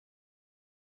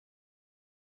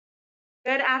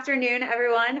Good afternoon,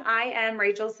 everyone. I am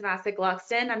Rachel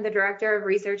Savasic-Luxton. I'm the Director of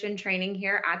Research and Training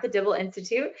here at the Dibble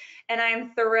Institute, and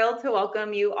I'm thrilled to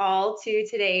welcome you all to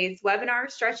today's webinar,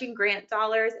 Stretching Grant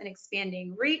Dollars and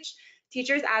Expanding Reach,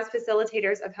 Teachers as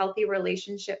Facilitators of Healthy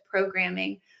Relationship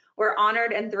Programming. We're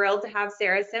honored and thrilled to have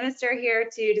Sarah Simister here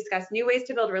to discuss new ways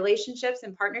to build relationships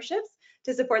and partnerships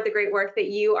to support the great work that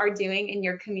you are doing in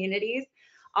your communities.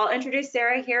 I'll introduce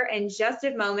Sarah here in just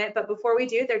a moment, but before we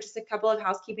do, there's just a couple of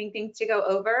housekeeping things to go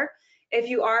over. If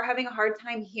you are having a hard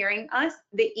time hearing us,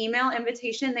 the email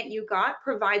invitation that you got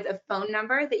provides a phone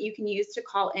number that you can use to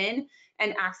call in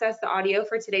and access the audio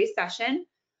for today's session.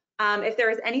 If there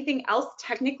is anything else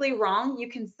technically wrong, you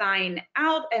can sign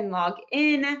out and log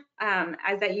in,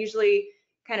 as that usually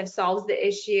kind of solves the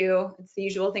issue. It's the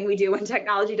usual thing we do when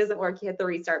technology doesn't work, you hit the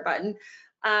restart button.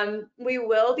 We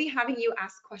will be having you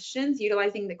ask questions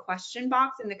utilizing the question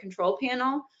box in the control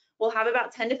panel. We'll have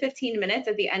about 10 to 15 minutes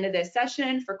at the end of this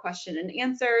session for question and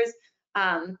answers.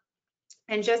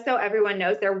 And just so everyone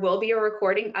knows, there will be a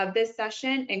recording of this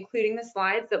session, including the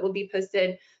slides that will be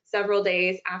posted several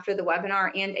days after the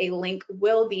webinar, and a link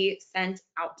will be sent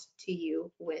out to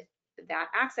you with that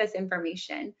access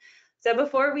information. So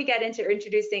before we get into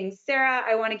introducing Sarah,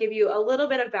 I want to give you a little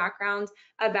bit of background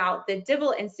about the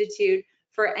Dibble Institute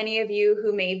for any of you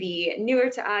who may be newer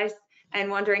to us and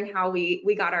wondering how we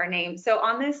got our name. So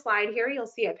on this slide here, you'll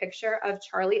see a picture of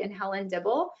Charlie and Helen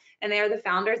Dibble, and they are the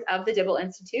founders of the Dibble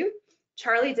Institute.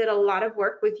 Charlie did a lot of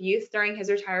work with youth during his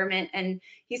retirement, and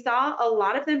he saw a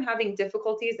lot of them having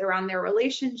difficulties around their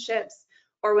relationships,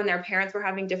 or when their parents were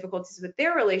having difficulties with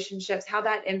their relationships, how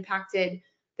that impacted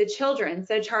the children.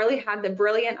 So Charlie had the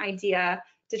brilliant idea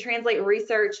to translate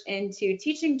research into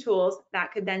teaching tools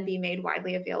that could then be made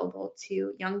widely available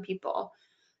to young people.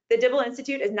 The Dibble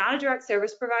Institute is not a direct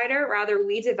service provider. Rather,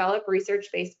 we develop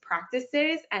research-based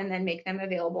practices and then make them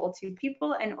available to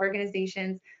people and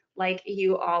organizations like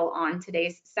you all on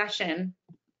today's session.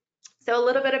 So a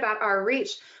little bit about our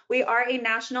reach. We are a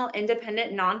national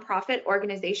independent nonprofit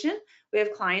organization. We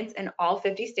have clients in all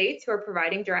 50 states who are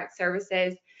providing direct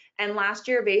services. And last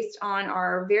year, based on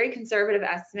our very conservative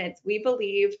estimates, we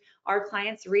believe our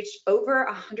clients reached over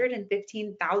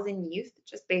 115,000 youth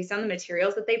just based on the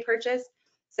materials that they purchased.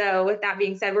 So with that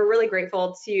being said, we're really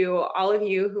grateful to all of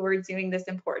you who are doing this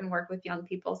important work with young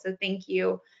people. So thank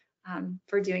you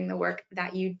for doing the work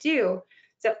that you do.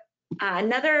 So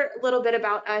another little bit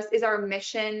about us is our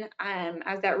mission,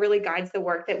 as that really guides the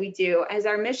work that we do, as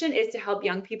our mission is to help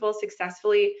young people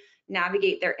successfully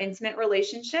navigate their intimate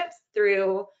relationships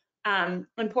through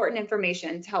important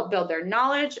information to help build their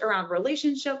knowledge around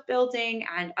relationship building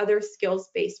and other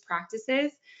skills-based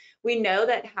practices. We know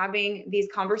that having these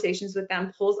conversations with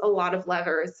them pulls a lot of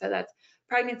levers. So that's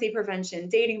pregnancy prevention,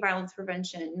 dating violence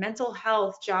prevention, mental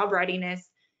health, job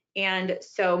readiness, and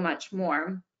so much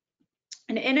more.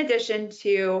 And in addition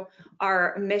to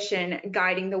our mission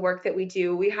guiding the work that we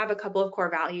do, we have a couple of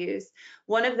core values.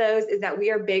 One of those is that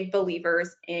we are big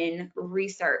believers in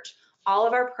research. All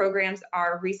of our programs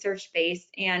are research-based,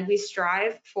 and we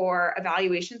strive for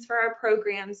evaluations for our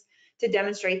programs to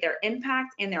demonstrate their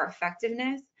impact and their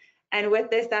effectiveness. And with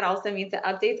this, that also means that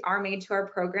updates are made to our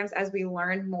programs as we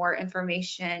learn more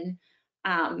information.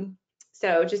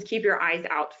 So just keep your eyes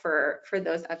out for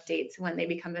those updates when they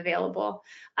become available.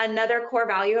 Another core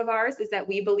value of ours is that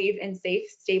we believe in safe,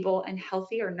 stable, and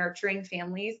healthy or nurturing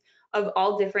families of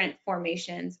all different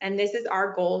formations. And this is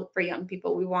our goal for young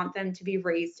people. We want them to be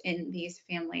raised in these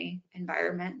family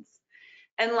environments.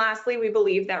 And lastly, we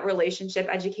believe that relationship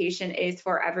education is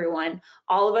for everyone.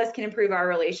 All of us can improve our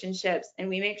relationships, and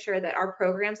we make sure that our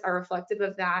programs are reflective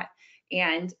of that,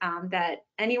 and that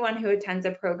anyone who attends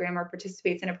a program or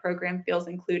participates in a program feels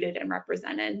included and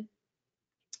represented.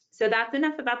 So that's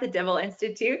enough about the Dibble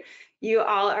Institute. You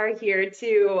all are here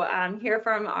to hear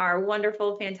from our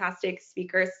wonderful, fantastic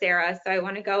speaker, Sarah. So I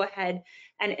want to go ahead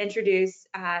and introduce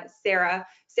Sarah.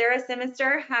 Sarah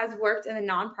Simister has worked in the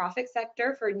nonprofit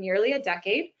sector for nearly a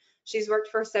decade. She's worked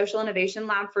for Social Innovation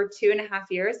Lab for 2.5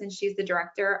 years, and she's the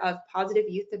director of Positive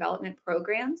Youth Development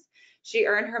Programs. She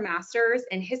earned her master's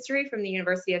in history from the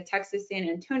University of Texas, San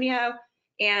Antonio,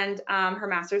 and her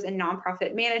master's in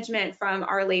nonprofit management from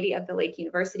Our Lady of the Lake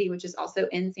University, which is also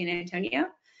in San Antonio.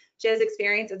 She has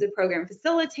experience as a program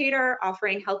facilitator,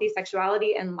 offering healthy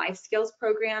sexuality and life skills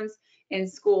programs in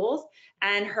schools.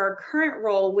 And her current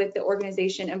role with the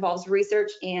organization involves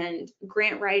research and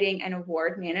grant writing and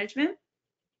award management.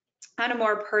 On a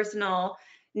more personal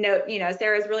note,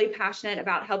 Sarah is really passionate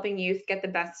about helping youth get the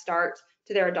best start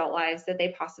to their adult lives that they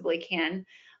possibly can.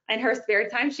 In her spare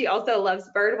time, she also loves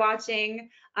bird watching,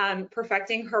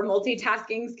 perfecting her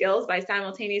multitasking skills by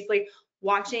simultaneously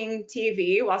watching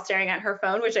TV while staring at her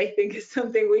phone, which I think is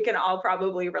something we can all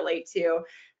probably relate to,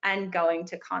 and going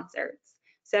to concerts.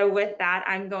 So with that,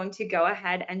 I'm going to go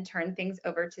ahead and turn things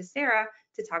over to Sarah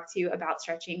to talk to you about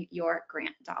stretching your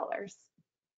grant dollars.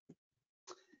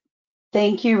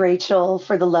 Thank you, Rachel,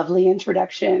 for the lovely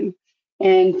introduction.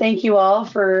 And thank you all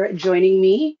for joining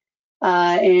me.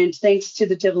 And thanks to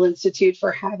the Dibble Institute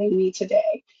for having me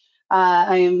today.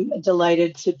 I am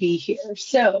delighted to be here.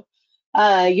 So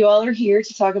you all are here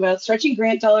to talk about stretching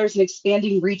grant dollars and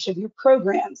expanding reach of your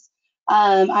programs.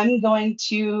 I'm going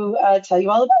to tell you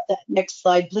all about that. Next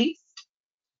slide, please.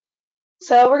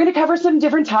 So we're going to cover some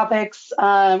different topics.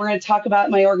 We're going to talk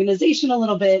about my organization a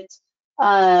little bit.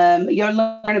 You'll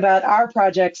learn about our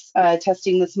projects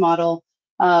testing this model,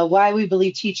 why we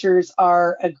believe teachers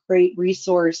are a great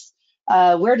resource,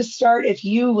 where to start if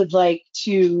you would like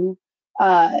to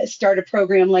start a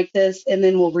program like this, and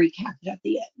then we'll recap it at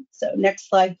the end. So next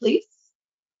slide, please.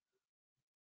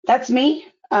 That's me.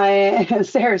 I am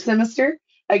Sarah Simister,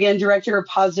 again, Director of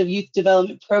Positive Youth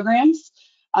Development Programs.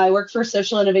 I work for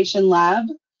Social Innovation Lab.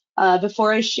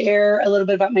 Before I share a little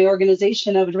bit about my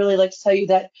organization, I would really like to tell you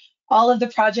that all of the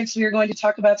projects we are going to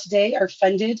talk about today are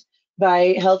funded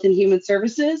by Health and Human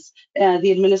Services,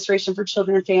 the Administration for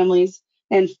Children and Families,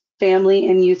 and Family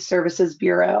and Youth Services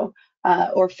Bureau,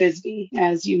 or FISB,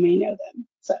 as you may know them.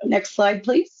 So next slide,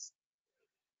 please.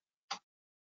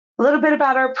 A little bit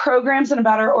about our programs and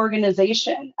about our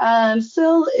organization.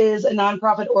 SIL is a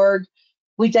nonprofit org.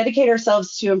 We dedicate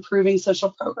ourselves to improving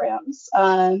social programs.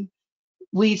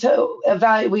 We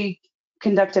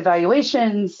conduct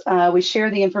evaluations. We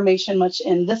share the information much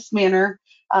in this manner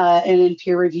and in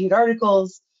peer-reviewed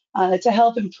articles to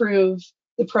help improve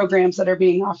the programs that are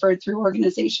being offered through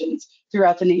organizations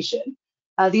throughout the nation.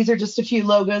 These are just a few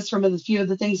logos from a few of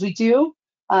the things we do.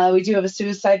 We do have a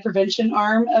suicide prevention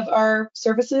arm of our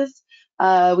services.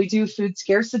 We do food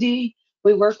scarcity.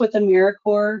 We work with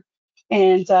AmeriCorps,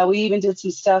 and we even did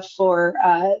some stuff for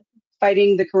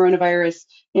fighting the coronavirus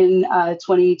in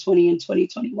 2020 and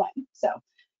 2021. So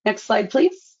next slide,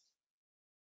 please.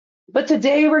 But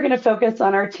today we're going to focus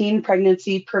on our teen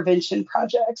pregnancy prevention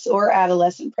projects or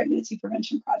adolescent pregnancy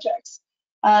prevention projects.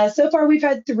 So far, we've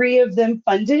had 3 of them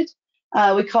funded.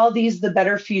 We call these the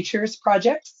Better Futures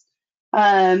projects.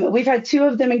 We've had 2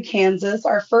 of them in Kansas.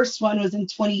 Our first one was in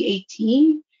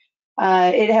 2018.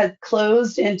 It had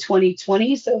closed in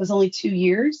 2020, so it was only 2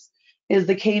 years, is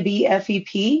the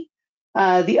KBFEP.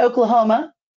 The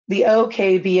Oklahoma, the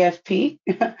OKBFP,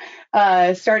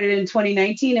 started in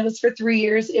 2019. It was for 3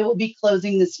 years. It will be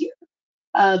closing this year.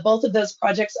 Both of those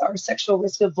projects are sexual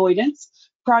risk avoidance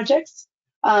projects.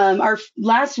 Our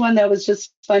last one that was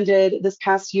just funded this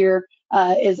past year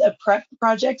is a PrEP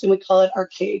project, and we call it our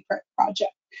K-PrEP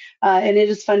project. And it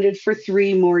is funded for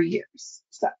 3 more years.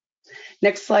 So,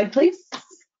 next slide, please.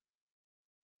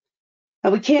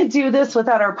 We can't do this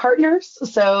without our partners.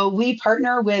 So we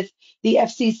partner with the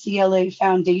FCCLA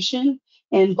Foundation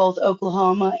in both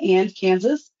Oklahoma and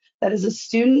Kansas. That is a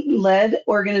student-led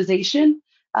organization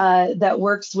that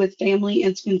works with family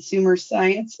and consumer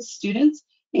science students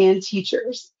and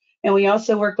teachers. And we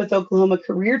also work with Oklahoma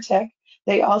Career Tech.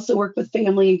 They also work with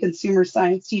family and consumer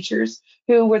science teachers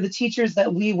who were the teachers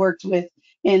that we worked with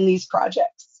in these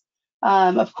projects.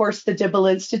 Of course, the Dibble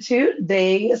Institute,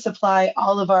 they supply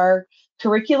all of our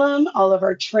curriculum, all of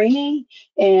our training,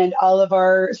 and all of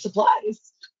our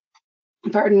supplies.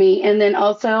 Pardon me. And then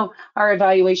also our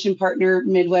evaluation partner,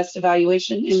 Midwest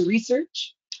Evaluation and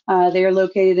Research. They are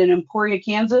located in Emporia,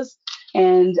 Kansas,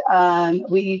 and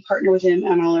we partner with them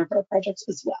on all of our projects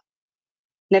as well.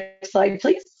 Next slide,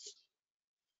 please.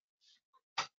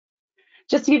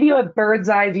 Just to give you a bird's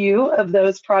eye view of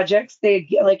those projects, they,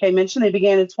 like I mentioned, they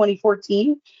began in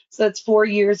 2014, so that's 4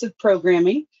 years of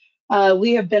programming.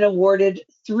 We have been awarded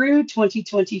through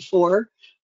 2024,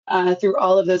 through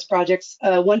all of those projects,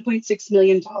 $1.6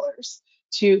 million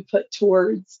to put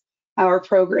towards our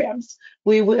programs.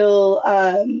 We will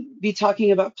be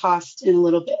talking about cost in a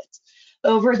little bit.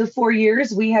 Over the 4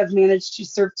 years, we have managed to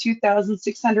serve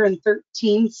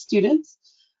 2,613 students.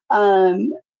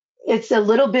 It's a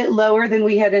little bit lower than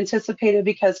we had anticipated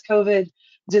because COVID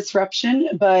disruption,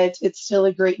 but it's still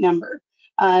a great number.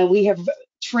 We have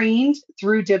trained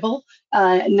through Dibble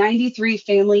 93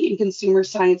 family and consumer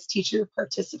science teacher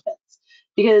participants,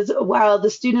 because while the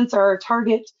students are our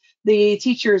target, the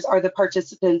teachers are the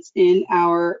participants in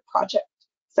our project.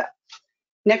 So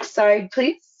next slide,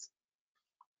 please.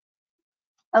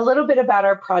 A little bit about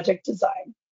our project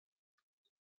design.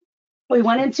 We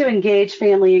wanted to engage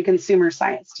family and consumer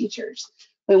science teachers.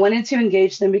 We wanted to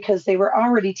engage them because they were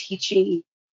already teaching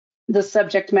the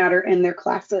subject matter in their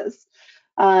classes.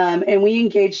 And we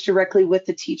engaged directly with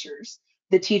the teachers.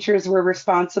 The teachers were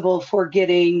responsible for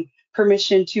getting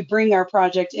permission to bring our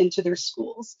project into their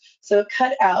schools. So it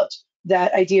cut out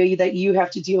that idea that you have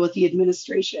to deal with the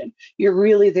administration. You're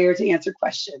really there to answer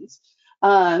questions.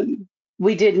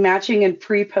 We did matching and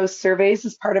pre-post surveys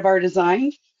as part of our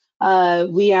design.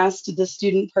 We asked the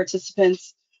student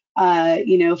participants,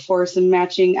 for some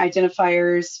matching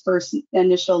identifiers, first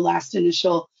initial, last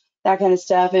initial, that kind of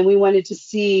stuff. And we wanted to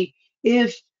see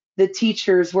if the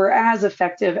teachers were as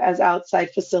effective as outside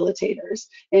facilitators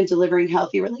in delivering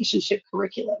healthy relationship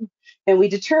curriculum. And we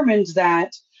determined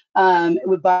that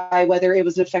by whether it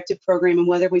was an effective program and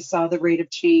whether we saw the rate of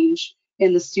change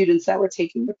in the students that were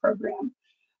taking the program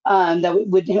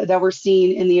that were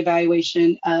seen in the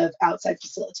evaluation of outside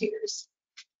facilitators.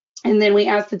 And then we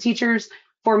asked the teachers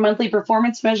for monthly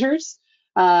performance measures.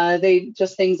 They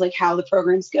just things like how the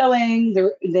program's going,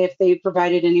 if they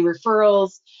provided any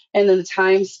referrals, and then the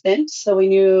time spent. So we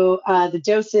knew the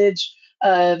dosage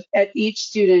at each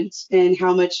student and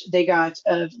how much they got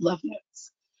of love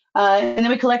notes. And then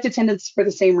we collect attendance for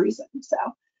the same reason. So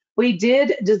we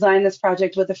did design this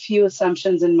project with a few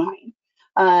assumptions in mind.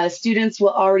 Students will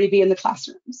already be in the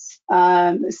classrooms.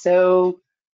 So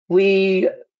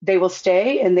they will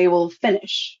stay and they will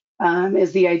finish,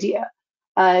 is the idea.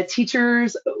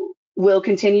 Teachers will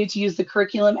continue to use the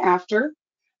curriculum after.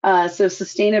 So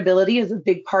sustainability is a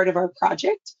big part of our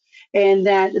project, and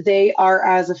that they are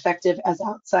as effective as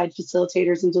outside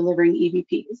facilitators in delivering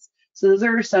EVPs. So those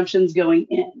are assumptions going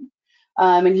in.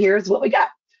 And here's what we got.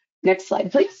 Next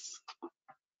slide, please.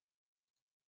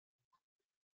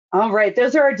 All right,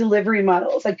 those are our delivery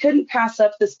models. I couldn't pass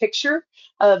up this picture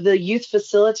of the youth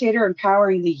facilitator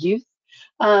empowering the youth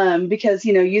because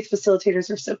youth facilitators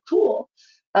are so cool.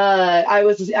 I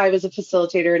was a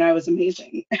facilitator and I was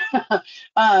amazing.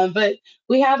 But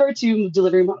we have our two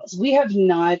delivery models. We have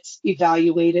not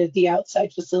evaluated the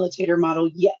outside facilitator model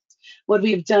yet. What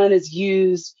we have done is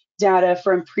used data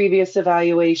from previous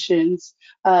evaluations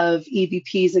of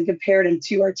EVPs and compared them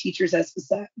to our teachers as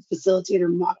facilitator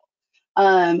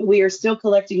model. We are still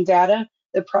collecting data.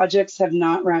 The projects have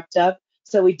not wrapped up,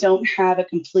 so we don't have a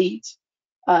complete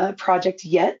project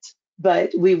yet,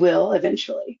 but we will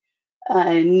eventually.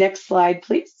 Next slide,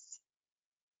 please.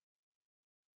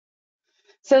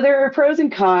 So there are pros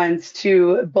and cons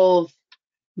to both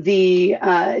the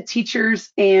teachers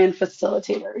and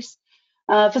facilitators.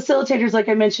 Facilitators, like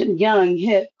I mentioned, young,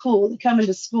 hip, cool, they come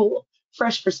into school,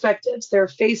 fresh perspectives. They're a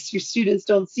face your students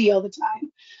don't see all the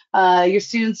time. Your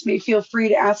students may feel free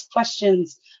to ask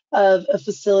questions of a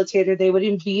facilitator. They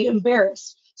wouldn't be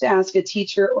embarrassed to ask a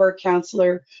teacher or a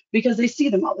counselor because they see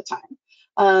them all the time.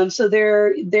 So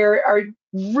there are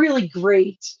really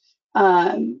great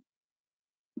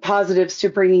positives to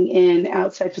bringing in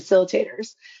outside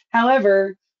facilitators.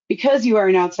 However, because you are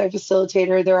an outside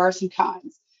facilitator, there are some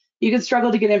cons. You can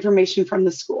struggle to get information from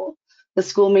the school. The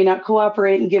school may not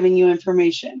cooperate in giving you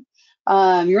information.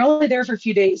 You're only there for a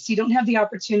few days, so you don't have the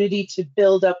opportunity to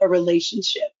build up a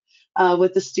relationship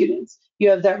with the students.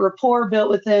 You have that rapport built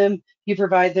with them, you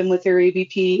provide them with their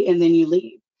ABP, and then you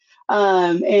leave.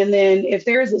 And then if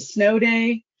there's a snow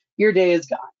day, your day is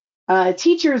gone.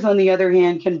 Teachers, on the other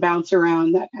hand, can bounce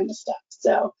around, that kind of stuff.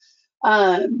 So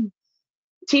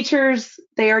teachers,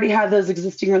 they already have those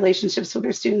existing relationships with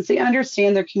their students. They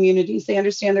understand their communities. They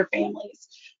understand their families.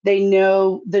 They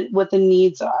know what the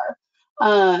needs are.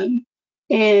 And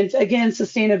again,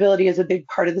 sustainability is a big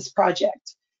part of this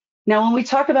project. Now, when we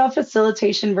talk about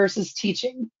facilitation versus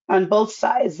teaching, on both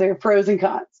sides, there are pros and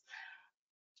cons.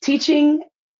 Teaching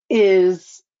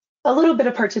is a little bit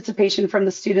of participation from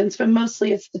the students, but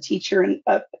mostly it's the teacher and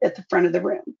up at the front of the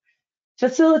room.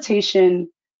 Facilitation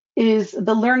is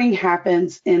the learning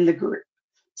happens in the group.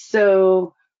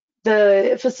 So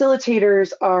the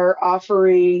facilitators are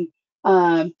offering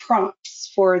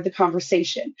prompts for the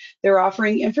conversation. They're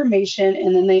offering information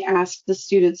and then they ask the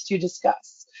students to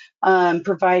discuss,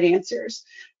 provide answers.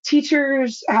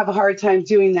 Teachers have a hard time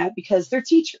doing that because they're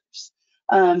teachers.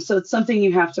 So it's something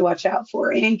you have to watch out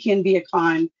for and can be a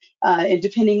con,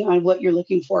 depending on what you're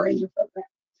looking for in your program.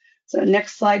 So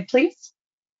next slide, please.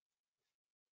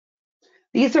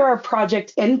 These are our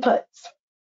project inputs.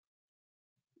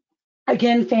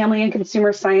 Again, family and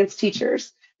consumer science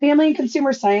teachers. Family and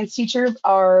consumer science teachers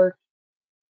are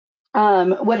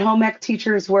what home ec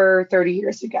teachers were 30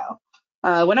 years ago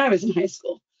when I was in high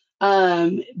school.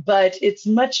 But it's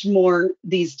much more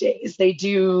these days. They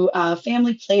do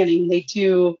family planning. They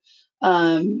do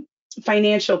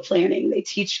financial planning. They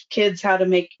teach kids how to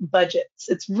make budgets.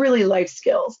 It's really life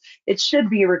skills. It should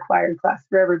be a required class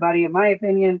for everybody, in my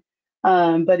opinion,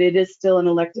 but it is still an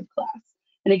elective class.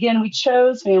 And again, we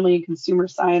chose family and consumer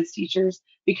science teachers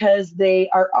because they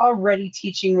are already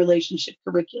teaching relationship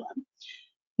curriculum.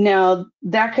 Now,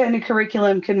 that kind of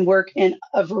curriculum can work in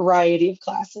a variety of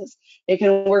classes. It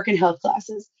can work in health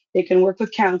classes. It can work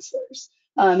with counselors.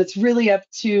 It's really up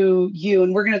to you.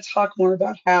 And we're going to talk more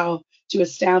about how to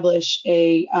establish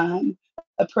a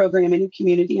program in your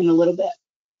community in a little bit.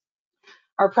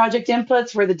 Our project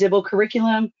inputs were the Dibble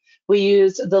curriculum. We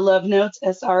used the Love Notes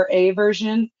SRA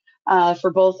version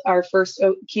for both our first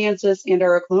Kansas and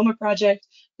our Oklahoma project.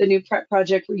 The new prep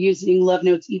project, we're using Love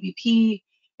Notes EBP,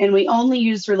 and we only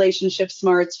used relationship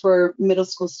smarts for middle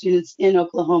school students in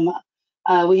Oklahoma.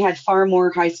 We had far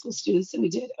more high school students than we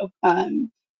did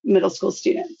middle school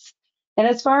students. And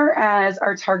as far as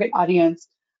our target audience,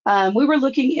 we were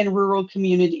looking in rural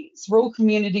communities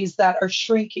that are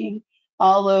shrinking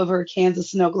all over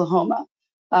Kansas and Oklahoma.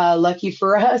 Lucky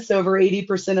for us, over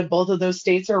 80% of both of those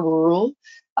states are rural.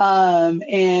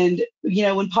 And, you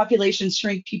know, when populations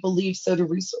shrink, people leave, so do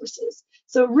resources.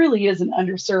 So it really is an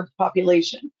underserved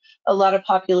population. A lot of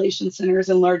population centers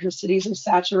in larger cities are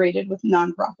saturated with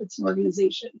nonprofits and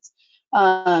organizations.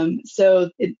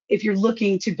 If you're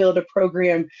looking to build a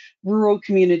program, rural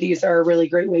communities are a really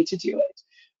great way to do it.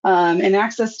 And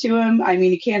access to them, I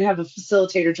mean, you can't have a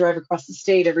facilitator drive across the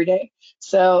state every day.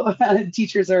 So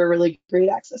teachers are a really great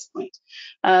access point.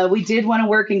 We did want to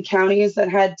work in counties that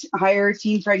had higher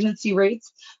teen pregnancy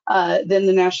rates than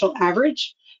the national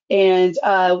average. And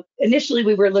initially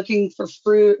we were looking for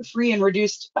free and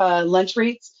reduced lunch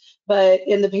rates, but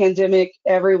in the pandemic,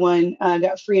 everyone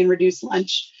got free and reduced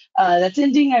lunch. That's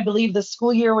ending, I believe, the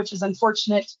school year, which is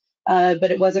unfortunate,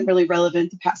 but it wasn't really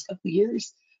relevant the past couple of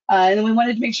years. And then we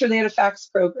wanted to make sure they had a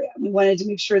FACS program. We wanted to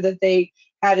make sure that they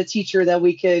had a teacher that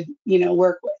we could, you know,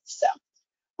 work with. So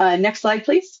next slide,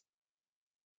 please.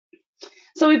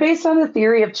 So we based on the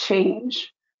theory of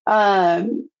change.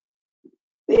 The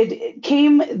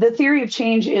theory of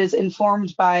change is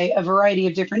informed by a variety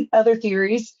of different other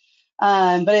theories,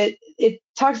 but it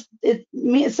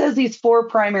says these 4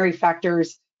 primary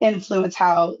factors influence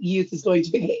how youth is going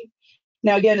to behave.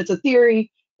 Now, again, it's a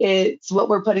theory. It's what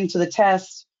we're putting to the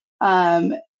test.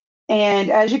 And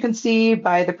as you can see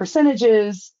by the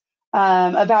percentages,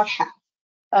 about half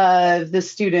of the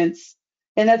students,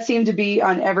 and that seemed to be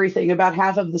on everything, about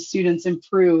half of the students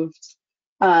improved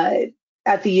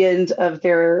at the end of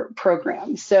their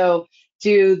program. So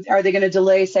are they going to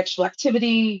delay sexual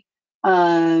activity?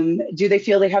 Do they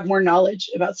feel they have more knowledge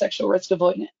about sexual risk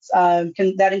avoidance?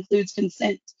 That includes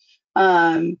consent.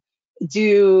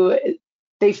 Do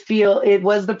they feel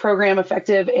was the program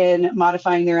effective in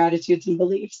modifying their attitudes and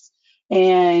beliefs?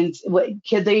 And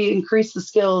could they increase the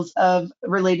skills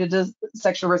related to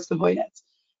sexual risk avoidance?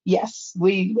 Yes,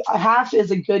 half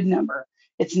is a good number.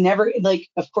 It's never like,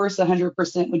 of course,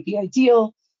 100% would be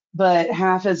ideal, but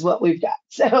half is what we've got.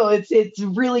 So it's a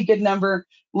really good number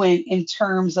when in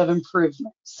terms of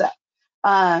improvement. So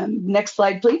next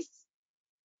slide, please.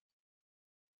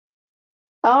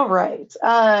 All right.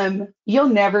 You'll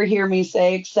never hear me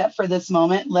say, except for this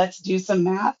moment, let's do some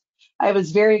math. I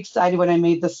was very excited when I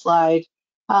made this slide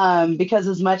because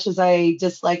as much as I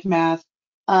dislike math,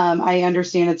 I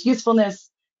understand its usefulness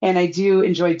and I do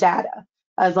enjoy data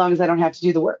as long as I don't have to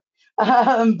do the work.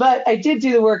 But I did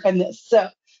do the work on this. So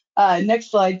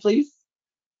next slide, please.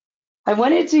 I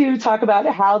wanted to talk about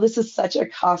how this is such a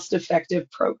cost-effective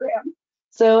program.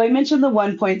 So I mentioned the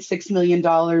 $1.6 million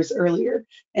earlier,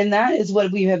 and that is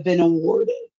what we have been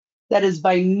awarded. That is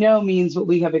by no means what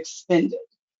we have expended.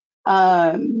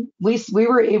 We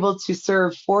were able to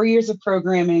serve 4 years of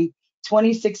programming,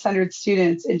 2,600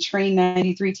 students, and train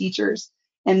 93 teachers,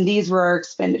 and these were our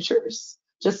expenditures,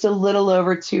 just a little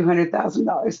over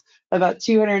 $200,000, about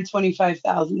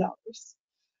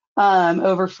 $225,000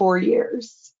 over 4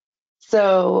 years.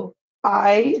 So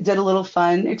I did a little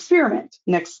fun experiment.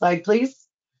 Next slide, please.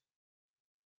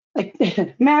 Like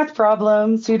math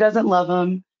problems, who doesn't love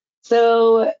them?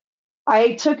 So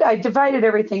I divided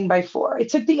everything by 4. I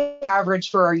took the average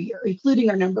for our year, including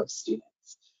our number of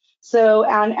students. So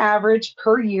on average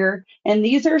per year, and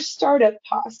these are startup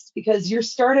costs because your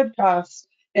startup costs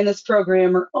in this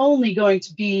program are only going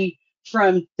to be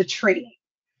from the training.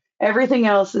 Everything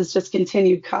else is just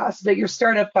continued costs, but your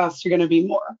startup costs are going to be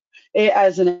more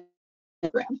as an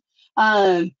program.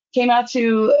 Came out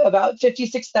to about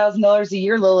 $56,000 a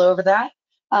year, a little over that.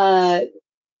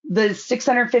 The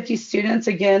 650 students,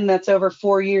 again, that's over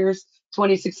 4 years,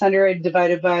 2,600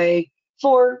 divided by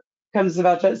 4 comes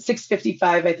about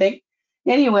 655, I think.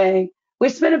 Anyway, we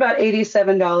spent about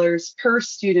 $87 per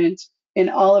student in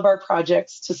all of our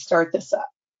projects to start this up.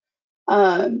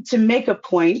 To make a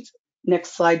point,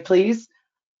 next slide, please.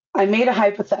 I made a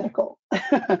hypothetical.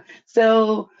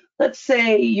 So let's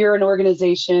say you're an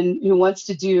organization who wants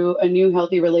to do a new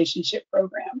healthy relationship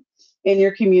program in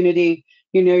your community.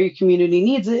 You know your community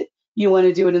needs it. You want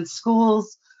to do it in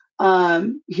schools.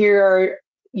 Here are,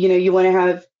 you want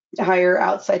to hire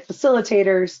outside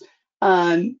facilitators.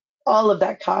 Um, all of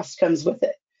that cost comes with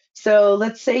it. So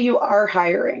let's say you are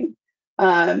hiring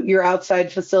your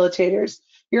outside facilitators.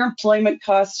 Your employment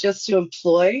costs just to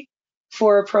employ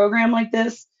for a program like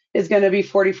this is going to be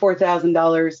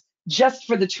 $44,000 just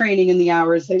for the training and the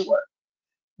hours they work,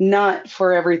 not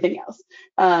for everything else.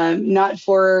 Not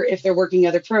for if they're working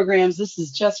other programs. This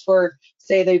is just for,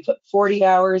 say, they put 40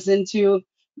 hours into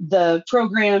the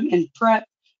program and prep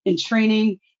and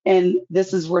training, and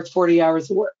this is worth 40 hours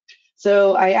of work.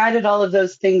 So I added all of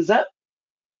those things up.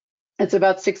 It's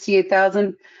about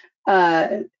 68,000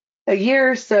 a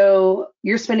year. So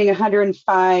you're spending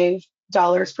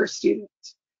 $105 per student.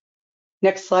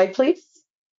 Next slide, please.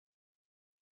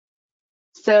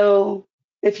 So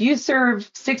if you serve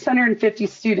 650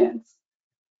 students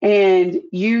and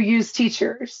you use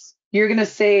teachers, you're going to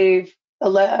save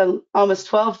almost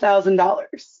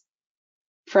 $12,000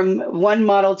 from one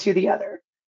model to the other.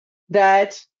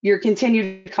 That your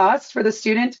continued cost for the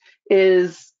student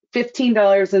is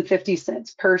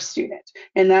 $15.50 per student.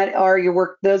 And those are your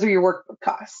workbook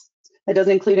costs. It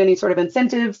doesn't include any sort of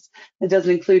incentives. It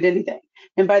doesn't include anything.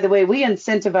 And by the way, we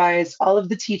incentivize all of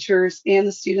the teachers and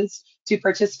the students to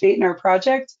participate in our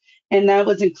project, and that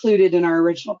was included in our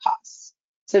original costs.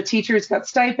 So teachers got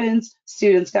stipends,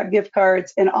 students got gift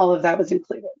cards, and all of that was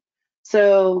included.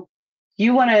 So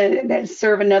you want to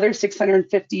serve another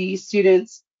 650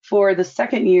 students for the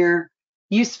second year,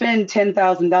 you spend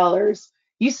 $10,000.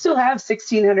 You still have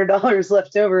 $1,600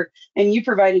 left over, and you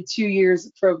provided 2 years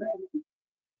of programming.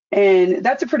 And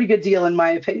that's a pretty good deal, in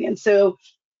my opinion. So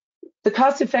the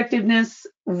cost effectiveness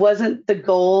wasn't the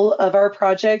goal of our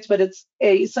project, but it's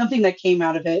something that came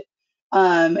out of it.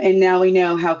 And now we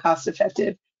know how cost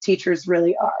effective teachers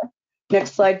really are.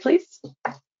 Next slide, please.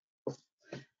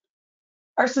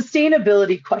 Our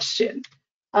sustainability question.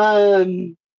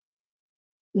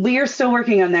 We are still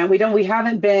working on that. We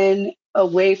haven't been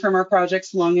away from our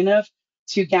projects long enough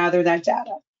to gather that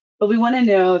data. But we want to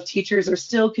know if teachers are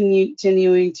still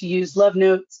continuing to use Love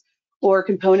Notes or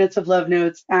components of Love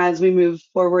Notes as we move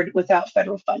forward without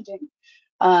federal funding.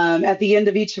 At the end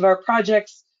of each of our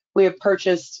projects, we have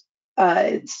purchased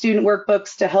student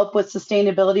workbooks to help with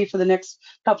sustainability for the next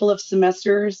couple of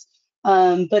semesters.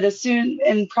 But as soon,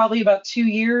 in probably about 2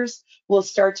 years, we'll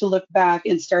start to look back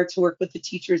and start to work with the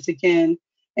teachers again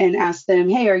and ask them,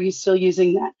 hey, are you still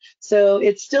using that? So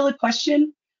it's still a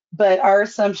question, but our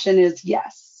assumption is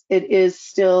yes, it is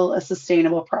still a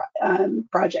sustainable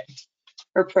project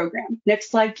or program.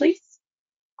 Next slide, please.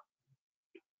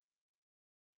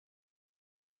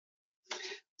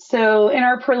 So in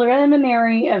our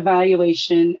preliminary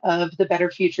evaluation of the Better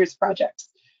Futures projects,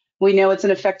 we know it's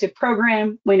an effective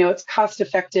program, we know it's cost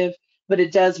effective, but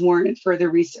it does warrant further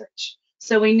research.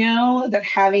 So we know that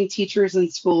having teachers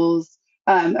in schools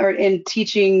or in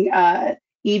teaching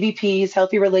EBPs,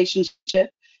 healthy relationship,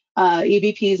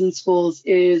 EBPs in schools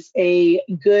is a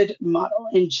good model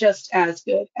and just as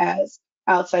good as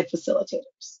outside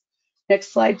facilitators.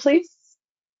 Next slide, please.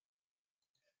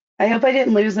 I hope I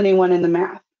didn't lose anyone in the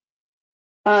math.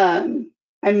 I'm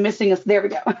missing there we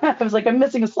go. I was like, I'm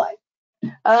missing a slide.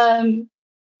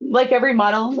 Like every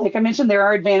model, like I mentioned, there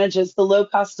are advantages, the low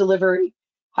cost delivery,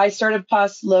 high startup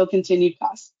costs, low continued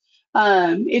costs.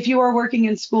 If you are working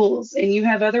in schools and you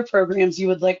have other programs you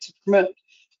would like to promote,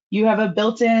 you have a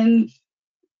built-in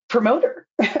promoter.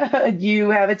 You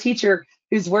have a teacher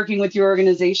who's working with your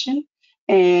organization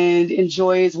and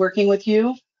enjoys working with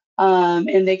you,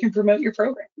 and they can promote your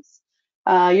programs.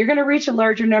 You're going to reach a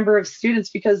larger number of students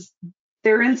because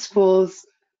they're in schools.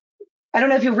 I don't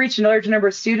know if you'll reach a large number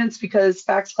of students because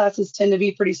FACS classes tend to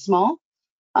be pretty small,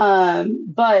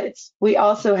 but we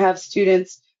also have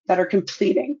students that are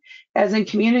completing. As in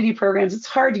community programs, it's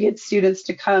hard to get students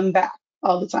to come back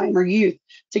all the time, or youth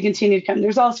to continue to come.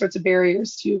 There's all sorts of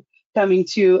barriers to coming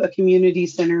to a community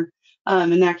center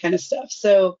and that kind of stuff.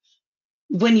 So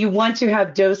when you want to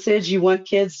have dosage, you want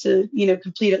kids to,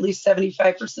 complete at least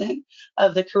 75%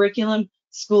 of the curriculum,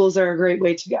 schools are a great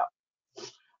way to go.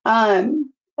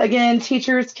 Again,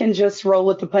 teachers can just roll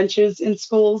with the punches in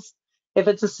schools. If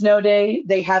it's a snow day,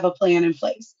 they have a plan in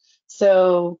place.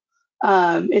 So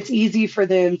it's easy for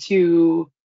them to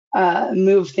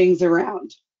move things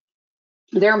around.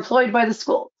 They're employed by the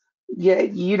school.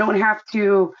 You don't have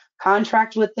to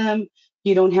contract with them.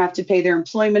 You don't have to pay their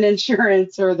employment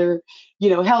insurance or their,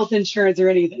 health insurance or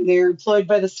anything. They're employed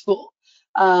by the school.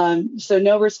 So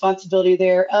no responsibility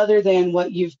there other than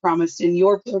what you've promised in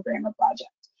your program or project.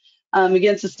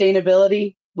 Again,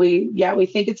 sustainability, we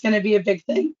think it's going to be a big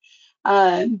thing.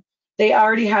 They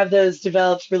already have those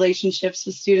developed relationships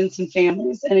with students and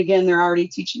families. And again, they're already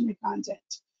teaching the content.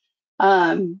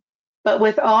 But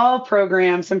with all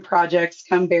programs and projects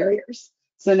come barriers.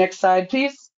 So next slide,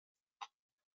 please.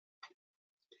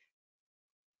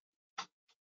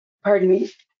 Pardon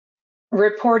me.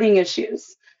 Reporting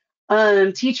issues.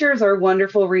 Teachers are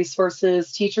wonderful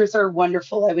resources. Teachers are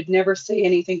wonderful. I would never say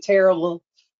anything terrible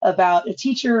about a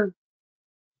teacher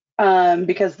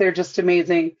because they're just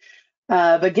amazing.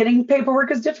 But getting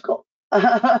paperwork is difficult. We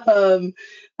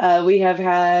have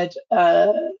had,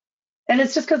 and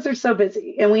it's just because they're so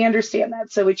busy, and we understand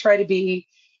that. So we try to be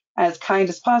as kind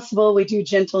as possible. We do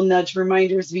gentle nudge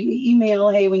reminders via email.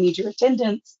 Hey, we need your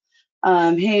attendance.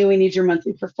 Hey, we need your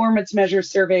monthly performance measure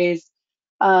surveys.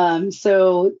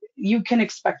 So you can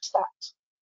expect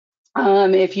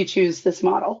that if you choose this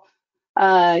model.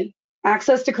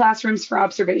 Access to classrooms for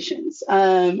observations.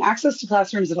 Access to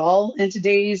classrooms at all in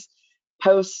today's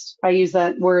post, I use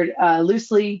that word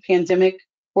loosely, pandemic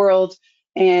world,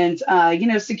 and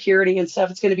security and stuff,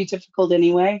 it's going to be difficult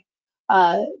anyway.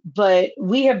 But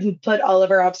we have put all of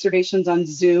our observations on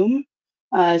Zoom.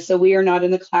 So we are not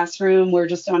in the classroom, we're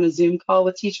just on a Zoom call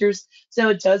with teachers. So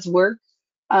it does work,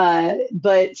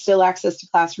 but still access to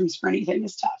classrooms for anything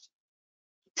is tough.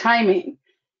 Timing.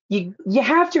 You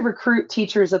have to recruit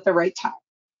teachers at the right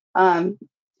time.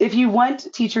 If you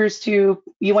want teachers you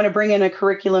want to bring in a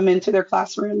curriculum into their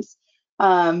classrooms,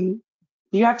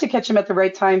 you have to catch them at the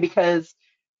right time because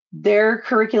their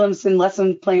curriculums and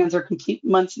lesson plans are complete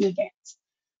months in advance.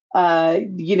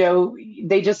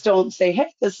 They just don't say,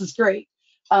 hey, this is great.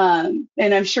 And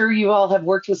I'm sure you all have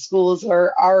worked with schools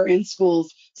or are in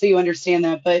schools, so you understand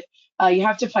that, but you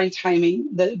have to find timing,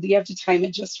 you have to time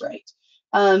it just right.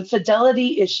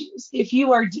 Fidelity issues. If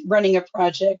you are running a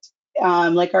project,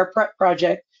 like our prep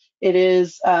project, it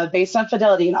is based on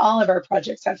fidelity, and all of our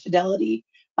projects have fidelity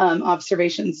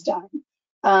observations done.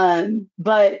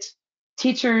 But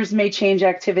teachers may change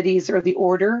activities or the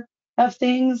order of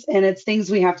things, and it's things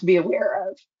we have to be aware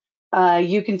of.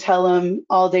 You can tell them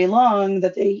all day long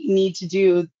that they need to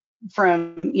do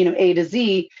from A to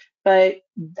Z, but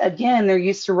again, they're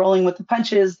used to rolling with the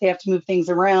punches. They have to move things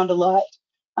around a lot.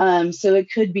 So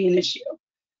it could be an issue.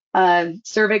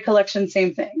 Survey collection,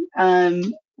 same thing.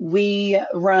 We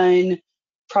run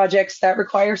projects that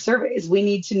require surveys.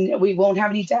 We won't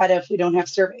have any data if we don't have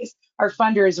surveys. Our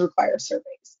funders require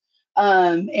surveys.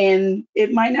 And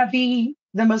it might not be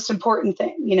the most important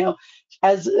thing,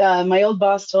 as my old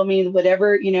boss told me,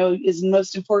 whatever, is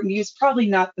most important to you is probably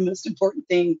not the most important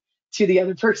thing to the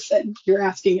other person you're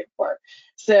asking it for.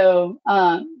 So,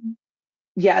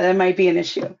 yeah, that might be an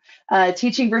issue.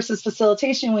 Teaching versus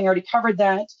facilitation, we already covered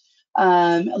that.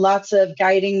 Lots of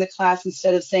guiding the class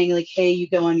instead of saying like, hey, you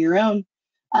go on your own.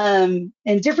 And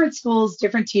different schools,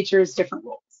 different teachers, different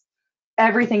rules.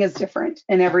 Everything is different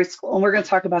in every school. And we're going to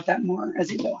talk about that more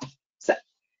as we go on. So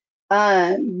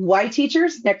why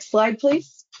teachers? Next slide,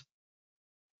 please.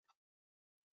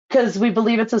 Because we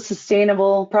believe it's a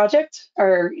sustainable project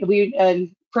or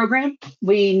program.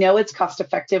 We know it's cost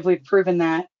effective. We've proven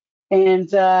that.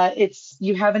 And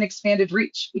you have an expanded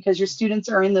reach because your students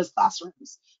are in those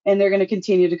classrooms and they're going to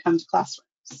continue to come to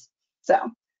classrooms. So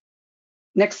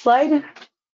next slide,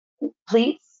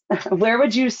 please. Where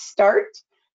would you start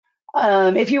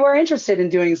if you are interested in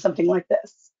doing something like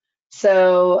this?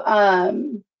 So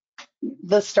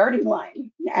the starting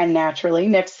line, and naturally,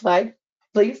 next slide,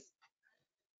 please.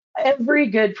 Every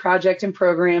good project and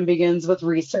program begins with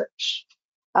research.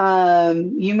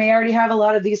 You may already have a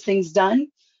lot of these things done.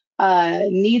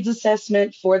 Needs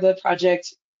assessment for the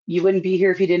project. You wouldn't be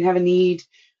here if you didn't have a need.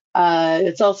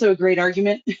 It's also a great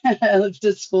argument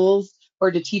to schools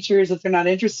or to teachers if they're not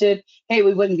interested. Hey,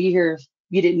 we wouldn't be here if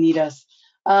you didn't need us.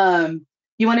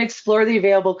 You want to explore the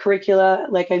available curricula.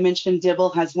 Like I mentioned, Dibble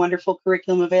has wonderful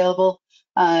curriculum available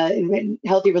in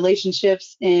healthy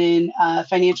relationships, in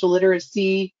financial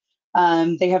literacy.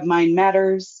 They have Mind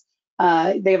Matters.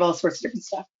 They have all sorts of different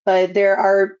stuff. But there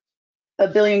are a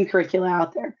billion curricula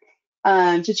out there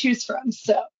to choose from.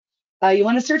 So you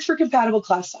want to search for compatible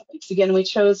class topics. Again, we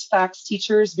chose FACS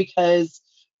teachers because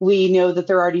we know that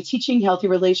they're already teaching healthy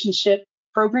relationship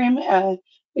program,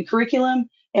 curriculum,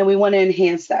 and we want to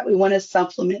enhance that. We want to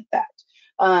supplement that.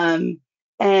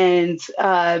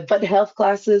 But health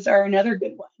classes are another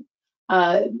good one.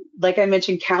 Like I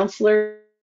mentioned, counselors,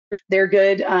 they're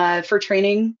good for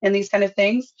training and these kind of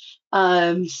things.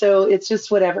 So it's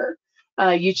just whatever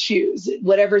you choose,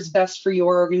 whatever's best for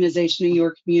your organization and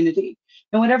your community.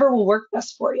 and whatever will work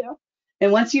best for you.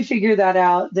 And once you figure that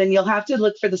out, then you'll have to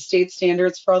look for the state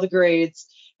standards for all the grades,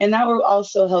 and that will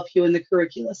also help you in the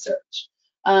curricula search.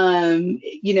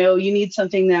 You need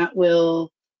something that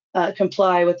will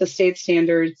comply with the state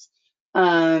standards.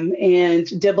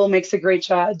 And Dibble does a great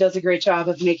job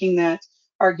of making that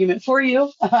argument for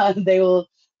you. They will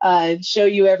show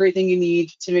you everything you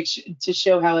need to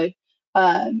show how it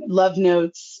Love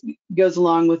Notes goes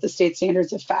along with the state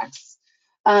standards of facts.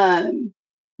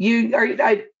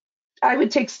 I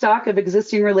would take stock of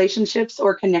existing relationships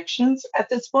or connections at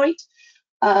this point.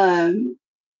 Um,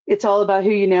 it's all about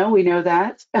who you know. We know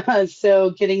that.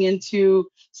 So getting into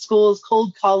schools,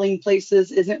 cold calling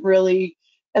places isn't really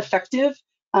effective.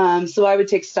 So I would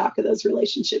take stock of those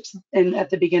relationships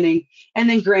at the beginning. And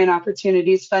then grant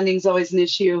opportunities. Funding is always an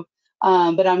issue,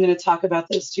 but I'm going to talk about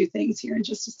those two things here in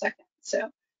just a second. So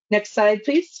next slide,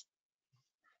 please.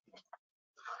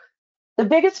 The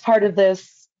biggest part of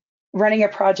this, running a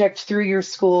project through your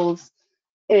schools,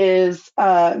 is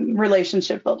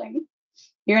relationship building.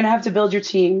 You're going to have to build your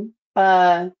team.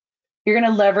 You're going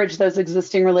to leverage those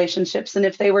existing relationships. And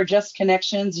if they were just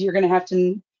connections, you're going to have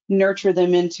to nurture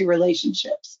them into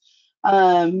relationships,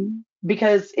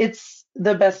 because it's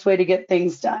the best way to get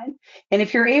things done. And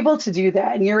if you're able to do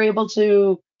that and you're able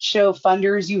to show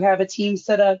funders you have a team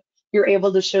set up, you're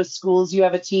able to show schools you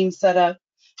have a team set up,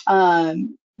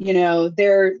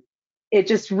 it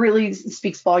just really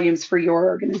speaks volumes for your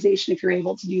organization if you're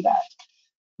able to do that.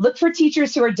 Look for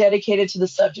teachers who are dedicated to the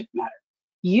subject matter.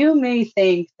 You may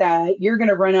think that you're going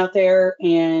to run out there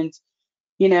and,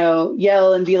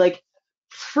 yell and be like,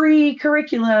 free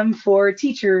curriculum for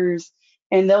teachers,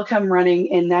 and they'll come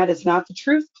running, and that is not the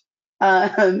truth.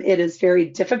 It is very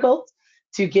difficult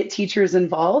to get teachers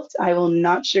involved. I will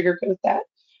not sugarcoat that.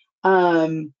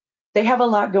 They have a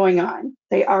lot going on.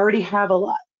 They already have a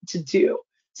lot to do.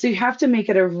 So you have to make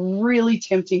it a really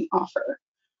tempting offer.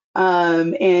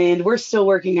 And we're still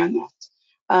working on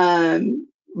that.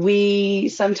 We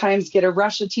sometimes get a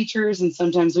rush of teachers and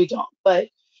sometimes we don't, but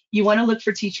you want to look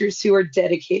for teachers who are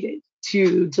dedicated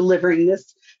to delivering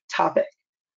this topic.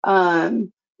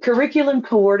 Curriculum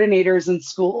coordinators in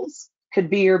schools could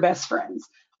be your best friends.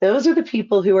 Those are the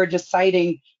people who are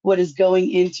deciding what is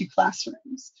going into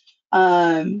classrooms.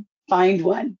 Find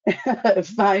one,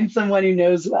 find someone who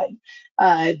knows one.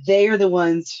 They are the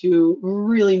ones who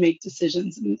really make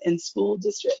decisions in school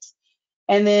districts.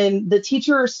 And then the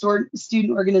teacher or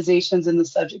student organizations in the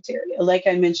subject area. Like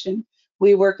I mentioned,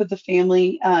 we work with the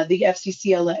family, the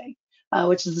FCCLA,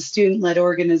 which is a student-led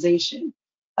organization,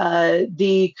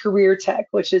 the Career Tech,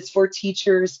 which is for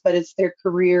teachers, but it's their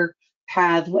career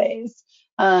pathways.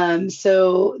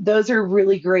 So those are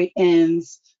really great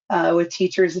ends with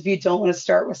teachers if you don't want to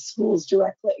start with schools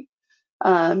directly.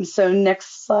 So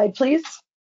next slide, please.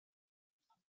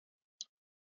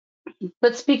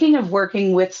 But speaking of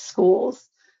working with schools,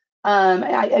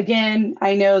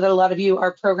 I know that a lot of you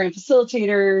are program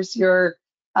facilitators.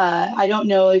 I don't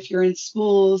know if you're in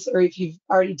schools or if you've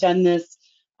already done this,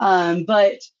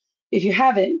 but if you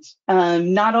haven't,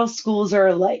 not all schools are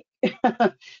alike.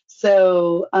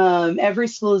 So every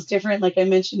school is different. Like I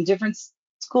mentioned, different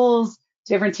schools,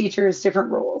 different teachers,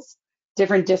 different rules,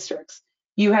 different districts.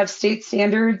 You have state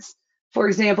standards. For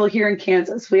example, here in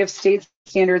Kansas, we have state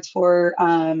standards for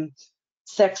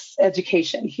sex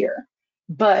education here,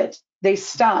 but they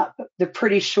stop. They're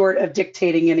pretty short of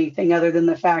dictating anything other than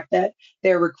the fact that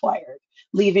they're required,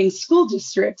 leaving school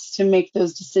districts to make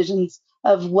those decisions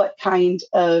of what kind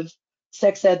of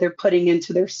sex ed they're putting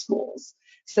into their schools.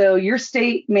 So your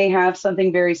state may have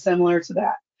something very similar to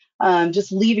that,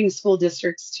 just leaving school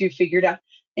districts to figure it out.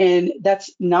 And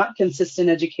that's not consistent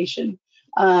education.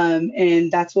 And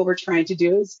that's what we're trying to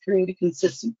do, is create a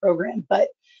consistent program. But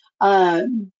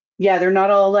yeah, they're not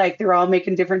all alike. They're all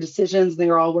making different decisions.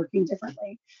 They're all working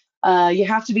differently. You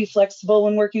have to be flexible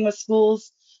when working with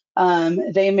schools.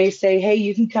 They may say, hey,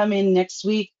 you can come in next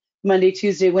week, Monday,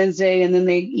 Tuesday, Wednesday, and then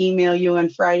they email you on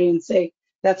Friday and say,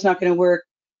 that's not going to work.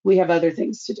 We have other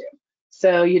things to do.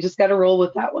 So you just got to roll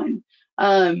with that one.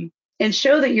 And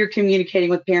show that you're communicating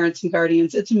with parents and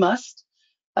guardians. It's a must.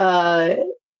 It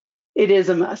is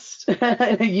a must.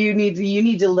 You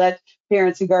need to let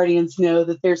parents and guardians know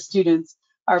that their students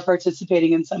are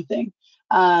participating in something.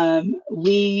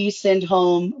 We send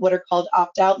home what are called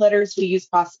opt-out letters. We use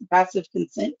passive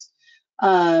consent.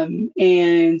 And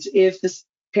if the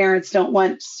parents don't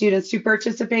want students to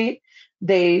participate,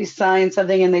 they sign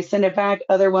something and they send it back.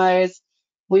 Otherwise,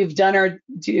 we've done our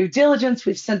due diligence.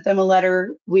 We've sent them a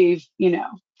letter. They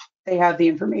have the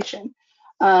information.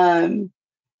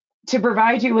 To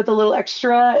provide you with a little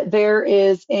extra, there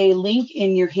is a link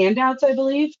in your handouts, I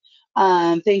believe,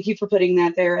 Thank you for putting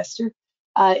that there, Esther.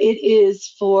 It is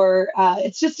for,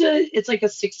 it's like a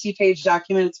 60-page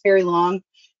document. It's very long,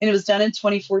 and it was done in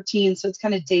 2014, so it's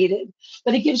kind of dated,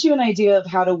 but it gives you an idea of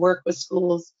how to work with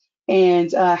schools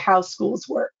and how schools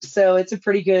work. So it's a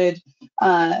pretty good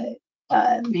uh,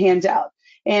 handout.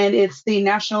 And it's the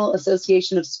National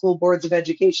Association of School Boards of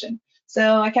Education.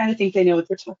 So I kind of think they know what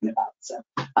they're talking about. So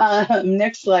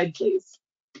next slide, please.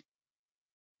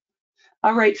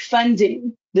 All right,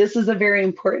 funding. This is a very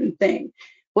important thing.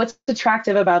 What's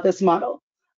attractive about this model?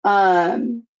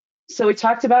 So we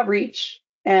talked about reach.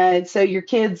 And so your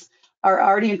kids are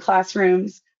already in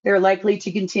classrooms. They're likely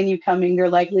to continue coming. They're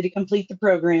likely to complete the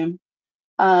program.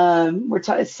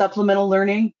 Supplemental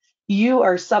learning. You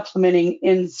are supplementing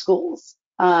in schools.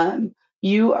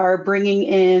 You are bringing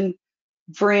in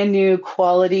brand new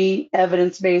quality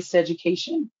evidence-based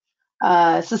education.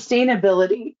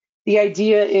 Sustainability. The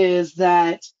idea is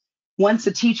that once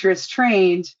a teacher is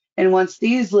trained and once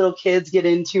these little kids get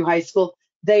into high school,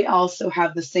 they also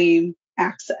have the same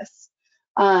access.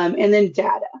 And then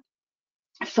data.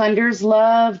 Funders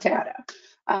love data.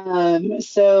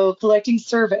 So collecting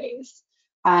surveys,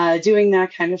 doing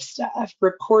that kind of stuff,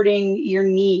 reporting your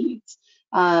needs,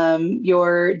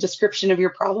 your description of your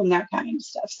problem, that kind of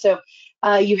stuff. So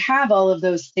you have all of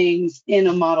those things in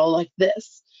a model like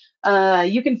this.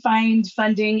 You can find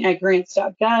funding at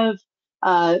grants.gov,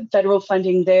 federal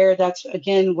funding there. That's,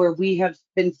 again, where we have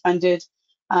been funded.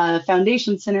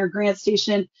 Foundation Center, Grant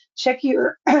Station. Check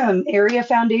your area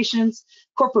foundations,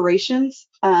 corporations.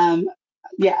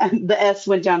 Yeah, the S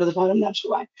went down to the bottom, not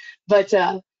sure why. But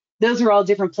those are all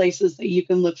different places that you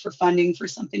can look for funding for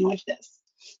something like this.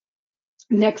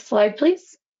 Next slide,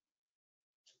 please.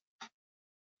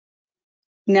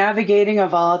 Navigating a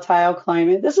volatile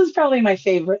climate. This is probably my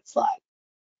favorite slide.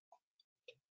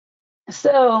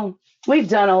 So we've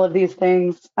done all of these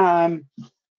things.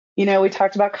 You know, we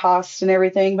talked about cost and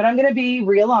everything, but I'm going to be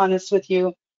real honest with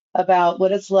you about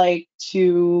what it's like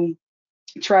to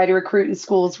try to recruit in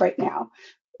schools right now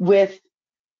with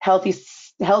healthy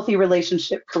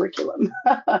relationship curriculum.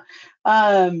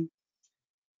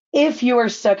 If you are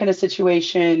stuck in a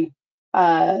situation,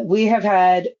 we have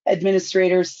had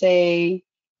administrators say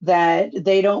that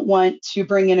they don't want to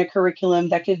bring in a curriculum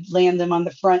that could land them on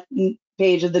the front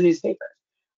page of the newspaper.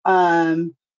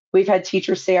 We've had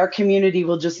teachers say our community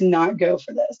will just not go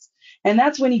for this. And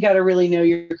that's when you got to really know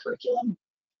your curriculum.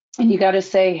 And you got to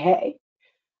say, hey,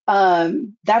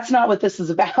 that's not what this is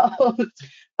about.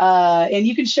 And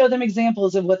you can show them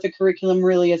examples of what the curriculum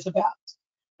really is about.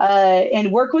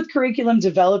 And work with curriculum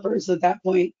developers at that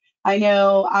point. I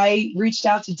know I reached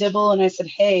out to Dibble and I said,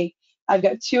 hey, I've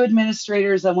got 2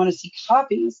 administrators that want to see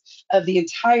copies of the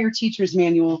entire teacher's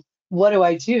manual. What do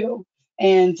I do?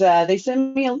 And they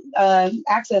sent me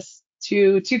access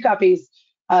to 2 copies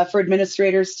for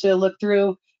administrators to look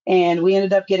through. And we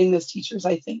ended up getting those teachers,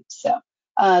 I think. So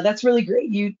that's really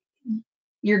great.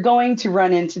 You're going to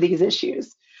run into these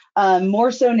issues.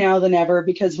 More so now than ever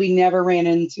because we never ran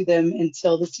into them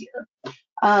until this year.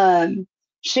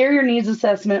 Share your needs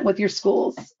assessment with your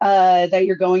schools that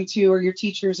you're going to or your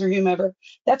teachers or whomever.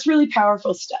 That's really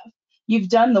powerful stuff. You've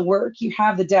done the work. You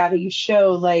have the data. You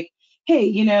show like, hey,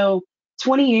 you know,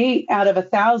 28 out of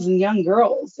 1,000 young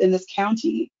girls in this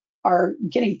county are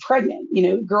getting pregnant, you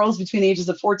know, girls between the ages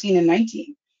of 14 and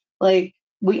 19. Like,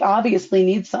 we obviously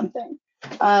need something.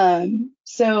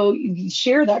 So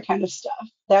share that kind of stuff.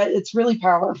 That it's really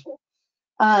powerful.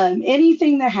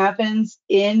 Anything that happens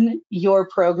in your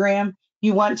program,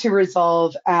 you want to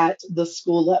resolve at the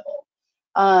school level.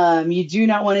 You do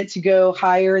not want it to go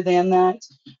higher than that.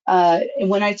 And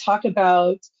when I talk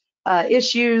about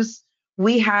issues,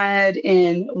 we had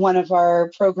in one of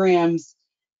our programs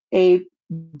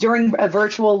during a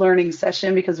virtual learning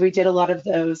session, because we did a lot of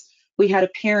those, we had a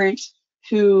parent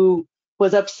who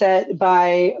was upset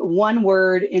by one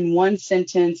word in one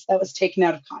sentence that was taken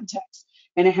out of context.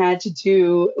 And it had to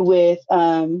do with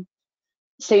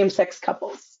same-sex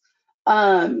couples.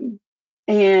 And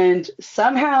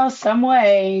somehow, some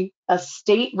way, a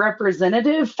state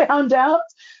representative found out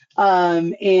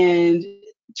and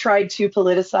tried to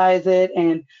politicize it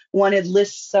and wanted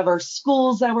lists of our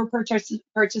schools that were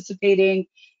participating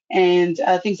and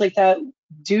things like that.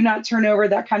 Do not turn over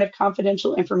that kind of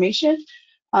confidential information.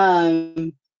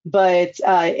 But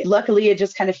luckily it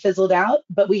just kind of fizzled out,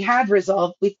 but we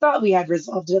thought we had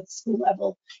resolved it at the school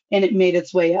level and it made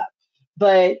its way up.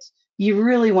 But you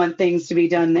really want things to be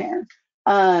done there.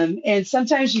 And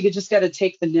sometimes you just got to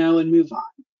take the no and move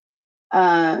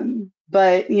on.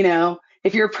 But, you know,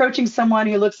 if you're approaching someone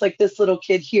who looks like this little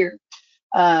kid here,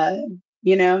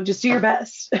 you know, just do your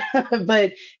best.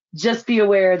 But just be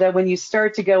aware that when you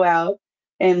start to go out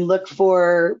and look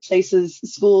for places,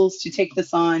 schools to take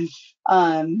this on,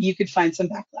 you could find some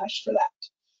backlash for that.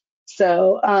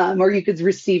 So, or you could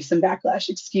receive some backlash,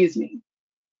 excuse me.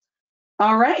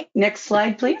 All right, next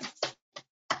slide, please.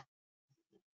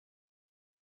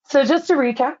 So just to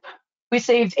recap, we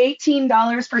saved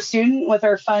 $18 per student with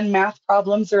our fun math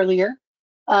problems earlier.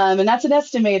 And that's an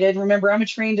estimated. Remember, I'm a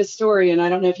trained historian. I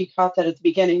don't know if you caught that at the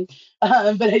beginning,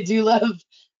 but I do love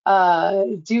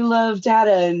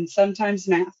data and sometimes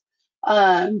math.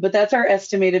 But that's our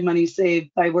estimated money saved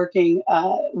by working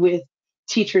with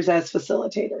teachers as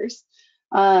facilitators.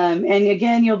 And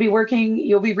again, you'll be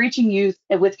reaching youth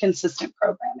with consistent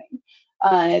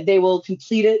programming. They will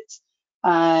complete it,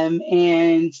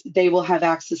 and they will have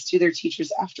access to their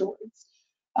teachers afterwards.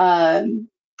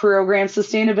 Program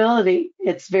sustainability,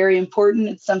 it's very important.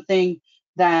 It's something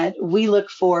that we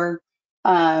look for,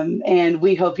 and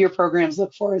we hope your programs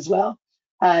look for as well.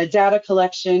 Data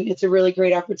collection, it's a really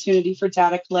great opportunity for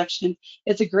data collection.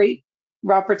 It's a great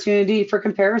opportunity for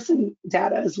comparison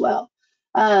data as well.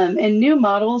 And new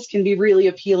models can be really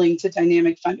appealing to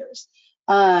dynamic funders.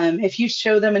 If you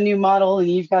show them a new model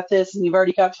and you've got this and you've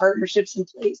already got partnerships in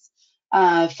place,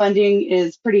 funding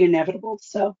is pretty inevitable.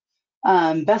 So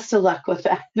best of luck with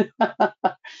that.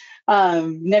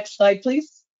 Next slide,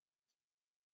 please.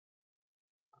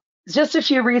 Just a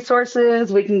few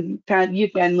resources. You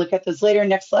can look at this later.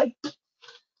 Next slide.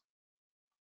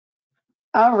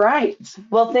 All right.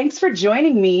 Well, thanks for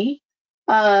joining me.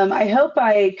 I hope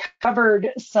I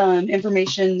covered some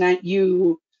information that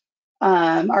you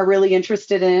are really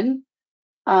interested in.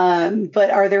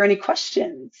 But are there any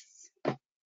questions?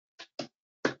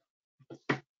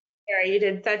 Sarah, you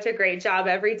did such a great job.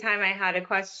 Every time I had a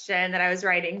question that I was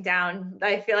writing down,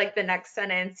 I feel like the next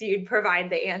sentence you'd provide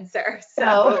the answer.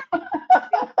 So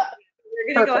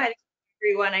we're going to go ahead and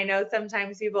everyone. I know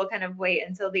sometimes people kind of wait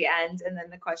until the end and then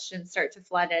the questions start to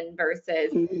flood in versus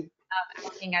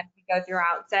asking as we go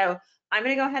throughout. So I'm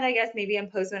going to go ahead, I guess, maybe and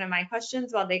pose one of my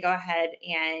questions while they go ahead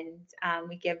and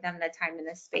we give them the time and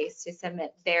the space to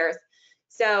submit theirs.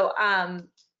 So,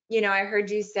 you know, I heard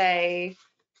you say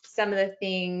some of the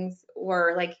things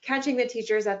were like catching the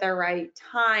teachers at the right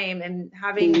time and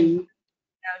having you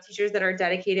know, teachers that are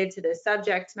dedicated to the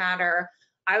subject matter.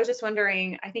 I was just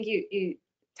wondering, I think you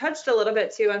touched a little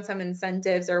bit too on some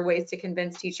incentives or ways to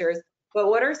convince teachers, but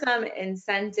what are some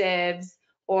incentives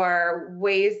or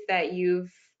ways that you've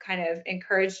kind of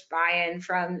encouraged buy-in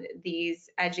from these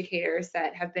educators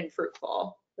that have been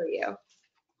fruitful for you?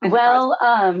 Well,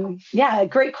 yeah,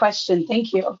 great question.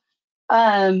 Thank you.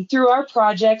 Through our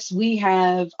projects, we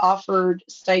have offered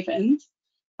stipends,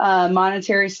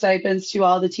 monetary stipends to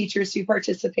all the teachers who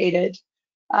participated.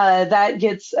 That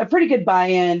gets a pretty good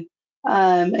buy-in.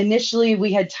 Initially,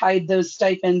 we had tied those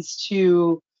stipends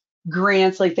to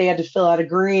grants, like they had to fill out a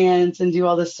grant and do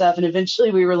all this stuff. And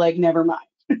eventually we were like, never mind,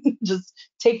 just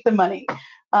take the money.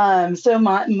 So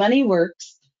money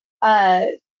works.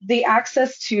 The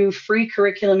access to free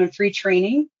curriculum and free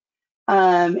training,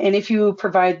 and if you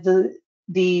provide the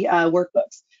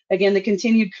workbooks. Again, the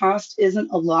continued cost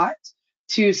isn't a lot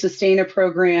to sustain a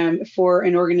program for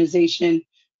an organization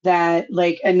that,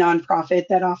 like a nonprofit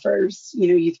that offers, you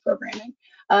know, youth programming.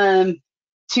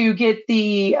 To get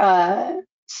the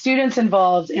students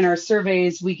involved in our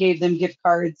surveys, we gave them gift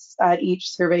cards at each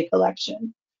survey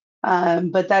collection.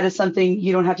 But that is something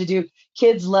you don't have to do.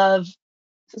 Kids love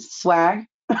swag.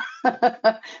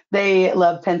 They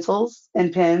love pencils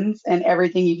and pens and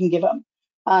everything you can give them.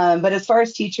 But as far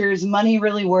as teachers, money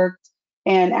really worked,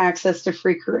 and access to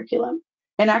free curriculum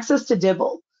and access to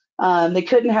Dibble. They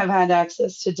couldn't have had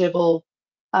access to Dibble,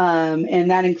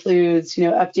 and that includes, you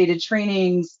know, updated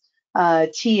trainings, TA,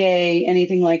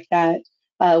 anything like that.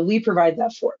 We provide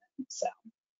that for them. So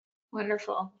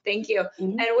Wonderful, thank you.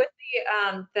 And with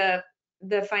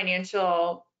the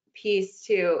financial piece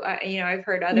too, you know, I've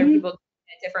heard other people in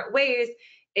different ways.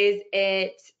 Is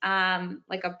it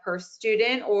like a per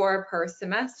student or per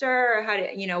semester, or how do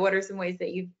you know? What are some ways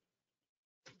that you've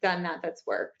done that's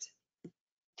worked?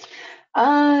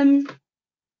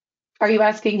 Are you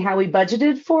asking how we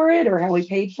budgeted for it or how we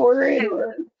paid for it?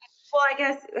 Or? Well, I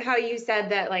guess how you said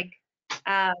that, like,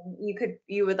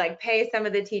 you would like pay some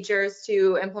of the teachers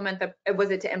to implement was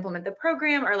it to implement the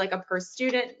program or like a per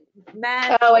student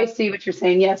met? Oh, I see what you're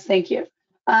saying. Yes, thank you.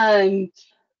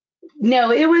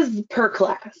 No, it was per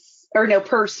class, or no,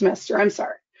 per semester. I'm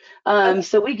sorry. Okay.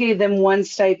 So we gave them one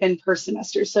stipend per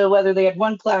semester. So whether they had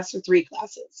one class or three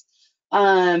classes.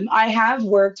 I have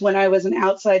worked when I was an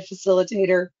outside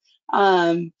facilitator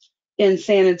in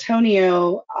San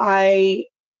Antonio.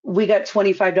 We got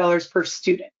 $25 per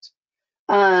student.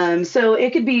 So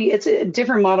it could be, it's a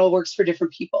different model, works for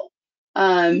different people.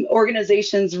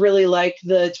 Organizations really like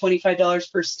the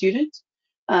 $25 per student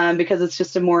because it's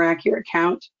just a more accurate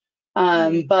count.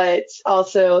 Mhm. But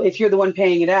also, if you're the one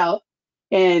paying it out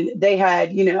and they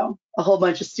had, a whole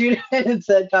bunch of students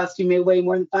that cost you way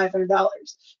more than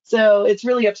 $500. So it's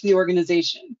really up to the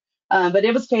organization. But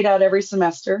it was paid out every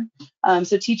semester.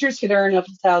 So teachers could earn up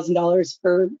to $1,000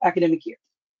 per academic year.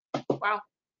 Wow,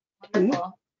 Mhm.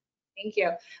 wonderful. Thank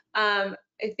you. I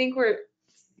think we're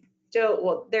still,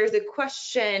 well, there's a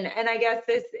question, and I guess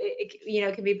this,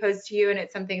 can be posed to you, and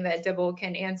it's something that Dibble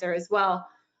can answer as well.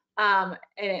 And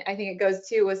I think it goes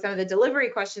to with some of the delivery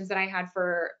questions that I had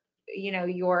for,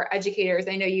 your educators.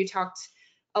 I know you talked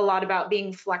a lot about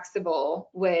being flexible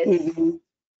with Mhm.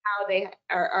 how they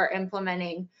are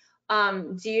implementing.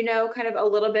 Do you know kind of a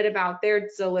little bit about their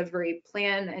delivery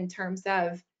plan in terms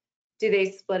of, do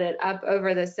they split it up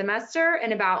over the semester,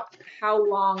 and about how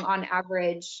long on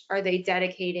average are they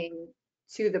dedicating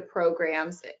to the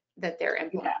programs that they're Yeah.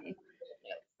 implementing?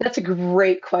 That's a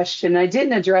great question. I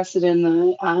didn't address it in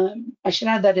the, I should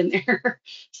add that in there.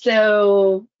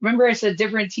 So remember I said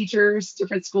different teachers,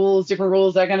 different schools, different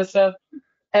rules, that kind of stuff.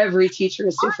 Every teacher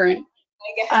is different.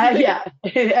 I guess.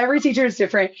 Yeah, every teacher is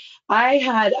different.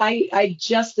 I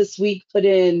just this week put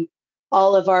in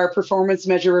all of our performance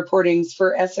measure reportings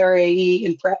for SRAE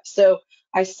and prep. So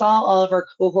I saw all of our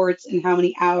cohorts and how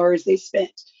many hours they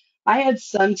spent. I had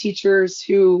some teachers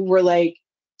who were like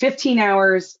 15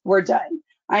 hours, we're done.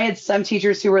 I had some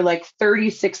teachers who were like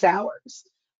 36 hours.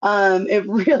 It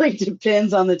really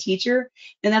depends on the teacher.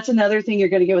 And that's another thing you're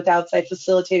going to get with outside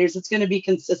facilitators. It's going to be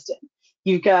consistent.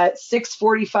 You've got 6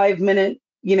 45-minute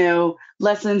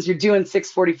lessons, you're doing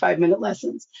 6 45-minute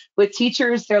lessons. With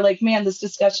teachers, they're like, man, this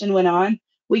discussion went on.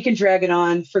 We can drag it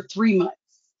on for 3 months.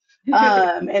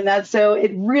 And that's so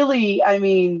it really, I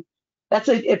mean, that's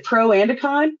a pro and a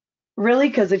con, really,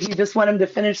 because if you just want them to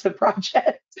finish the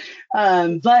project,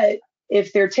 but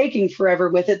if they're taking forever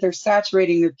with it, they're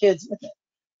saturating their kids with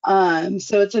it.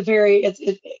 So it's a very,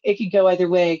 it could go either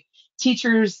way.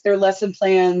 Teachers, their lesson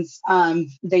plans,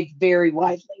 they vary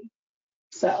widely.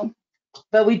 So.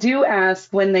 But we do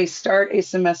ask when they start a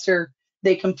semester,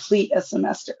 they complete a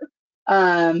semester.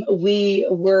 We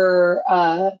were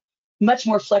much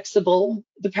more flexible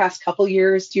the past couple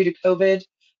years due to COVID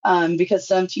because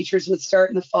some teachers would start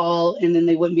in the fall and then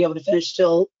they wouldn't be able to finish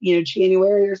till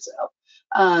January or so.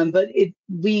 But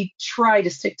we try to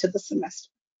stick to the semester.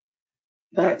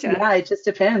 But Gotcha. yeah, it just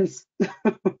depends.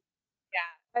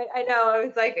 Yeah, I know. I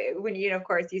was like, when of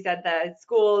course, you said the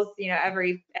schools,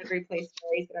 every place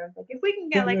varies. But I was like, if we can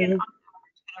get like an Mhm.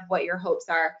 of what your hopes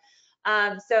are.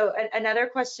 So another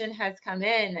question has come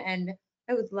in, and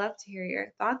I would love to hear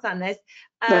your thoughts on this.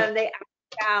 They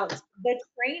asked about the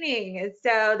training.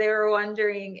 So they were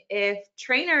wondering if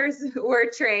trainers were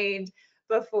trained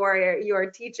before your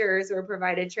teachers were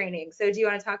provided training. So do you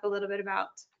want to talk a little bit about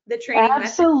the training method?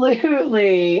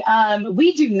 Absolutely.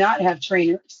 We do not have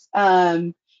trainers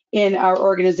in our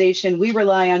organization. We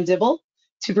rely on Dibble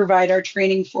to provide our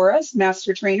training for us,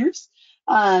 master trainers.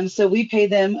 So we pay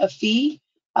them a fee.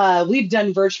 We've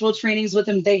done virtual trainings with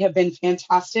them. They have been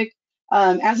fantastic.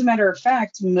 As a matter of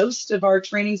fact, most of our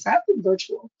trainings have been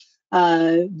virtual.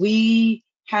 We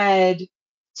had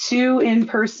two in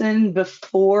person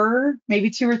before, maybe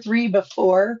two or three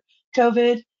before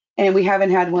COVID, and we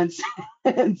haven't had one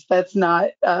that's not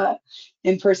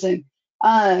in person.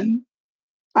 Um,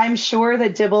 I'm sure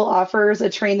that Dibble offers a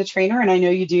train the trainer, and I know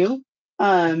you do,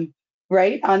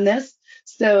 right, on this.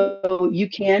 So you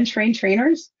can train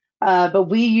trainers, but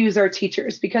we use our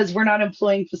teachers because we're not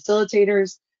employing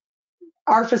facilitators.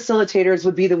 Our facilitators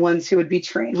would be the ones who would be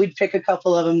trained. We'd pick a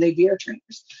couple of them, they'd be our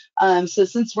trainers. So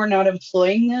since we're not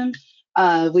employing them,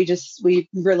 we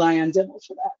rely on Dibble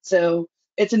for that. So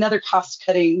it's another cost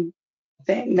cutting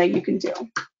thing that you can do.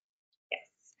 Yes.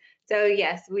 So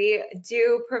yes, we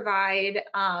do provide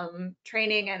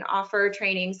training and offer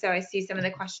training. So I see some of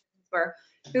the questions were,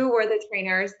 who were the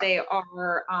trainers? They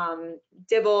are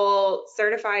Dibble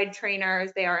certified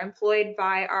trainers. They are employed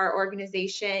by our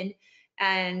organization.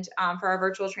 And for our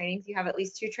virtual trainings, you have at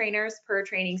least 2 trainers per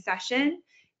training session.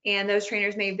 And those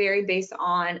trainers may vary based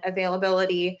on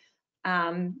availability.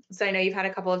 So I know you've had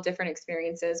a couple of different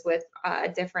experiences with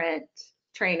different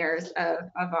trainers of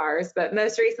ours, but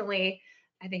most recently,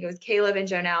 I think it was Caleb and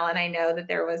Jonelle, and I know that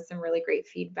there was some really great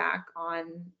feedback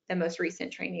on the most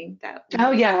recent training that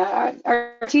Oh we. yeah,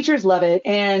 our teachers love it,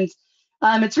 and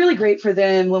it's really great for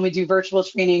them when we do virtual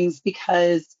trainings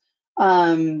because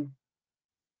um,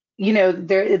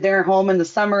 they're home in the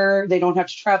summer, they don't have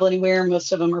to travel anywhere.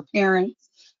 Most of them are parents,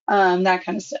 that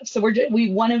kind of stuff. So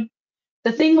we want to.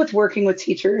 the thing with working with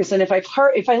teachers, and if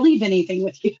I leave anything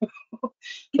with you,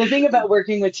 the thing about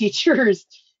working with teachers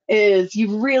is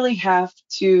you really have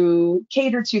to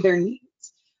cater to their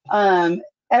needs. Um,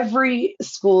 every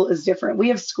school is different. We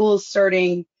have schools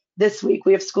starting this week.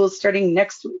 We have schools starting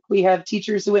next week. We have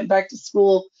teachers who went back to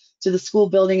school to the school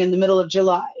building in the middle of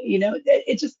July. You know,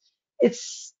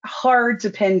 it's hard to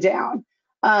pin down.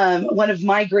 One of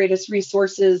my greatest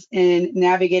resources in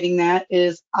navigating that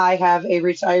is I have a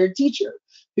retired teacher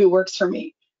who works for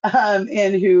me,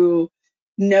 and who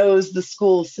knows the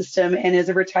school system and is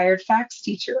a retired FACS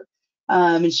teacher.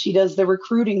 And she does the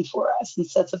recruiting for us and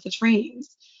sets up the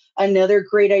trainings. Another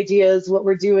great idea is what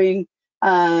we're doing.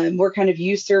 We're kind of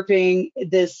usurping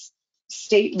this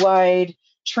statewide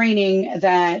training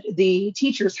that the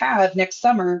teachers have next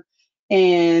summer.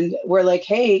 And we're like,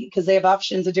 hey, because they have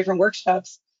options of different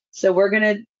workshops. So we're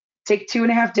going to take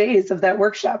 2.5 days of that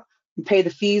workshop and pay the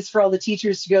fees for all the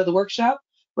teachers to go to the workshop.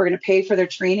 We're going to pay for their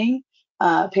training,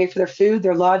 pay for their food,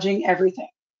 their lodging, everything.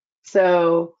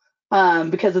 So,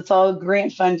 because it's all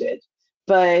grant funded,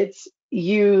 but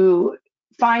you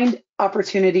find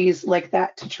opportunities like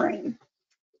that to train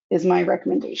is my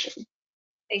recommendation.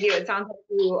 Thank you. It sounds like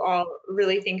you all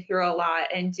really think through a lot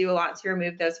and do a lot to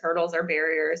remove those hurdles or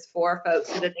barriers for folks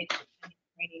so that they can do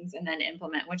trainings and then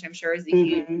implement, which I'm sure is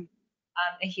Mm-hmm.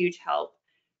 a huge help.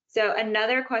 So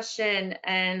another question,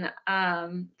 and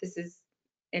this is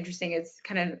interesting. It's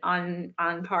kind of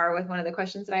on par with one of the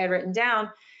questions that I had written down.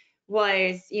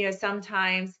 Was,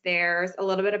 sometimes there's a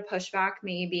little bit of pushback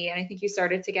maybe, and I think you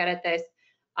started to get at this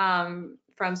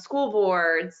from school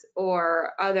boards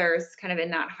or others kind of in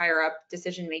that higher up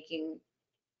decision making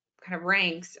kind of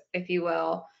ranks, if you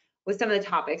will, with some of the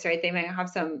topics, right? They might have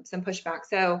some pushback.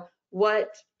 So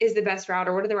what is the best route,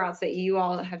 or what are the routes that you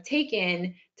all have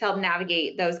taken to help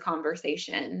navigate those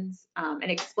conversations, and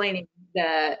explaining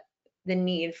the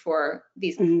need for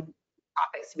these Mm-hmm.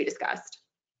 topics to be discussed?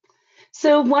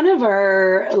 So one of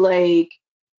our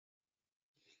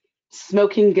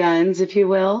smoking guns, if you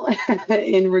will,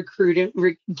 in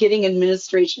getting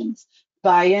administration's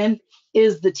buy-in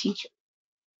is the teacher.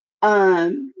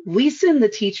 We send the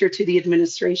teacher to the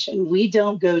administration. We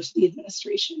don't go to the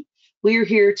administration. We are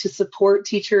here to support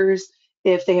teachers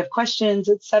if they have questions,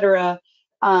 etc.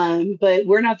 But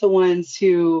we're not the ones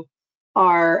who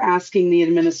are asking the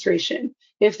administration.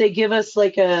 If they give us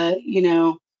like a,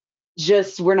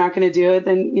 just we're not going to do it,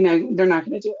 then they're not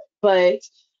going to do it. But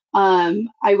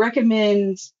I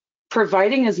recommend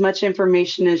providing as much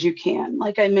information as you can.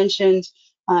 Like I mentioned,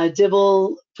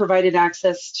 Dibble provided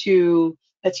access to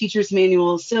a teacher's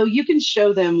manual, so you can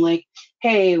show them like,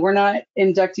 hey, we're not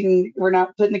putting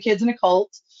the kids in a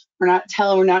cult. We're not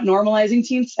normalizing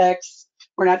teen sex.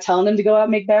 We're not telling them to go out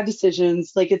and make bad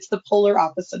decisions. Like it's the polar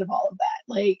opposite of all of that.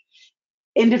 Like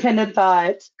independent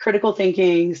thought, critical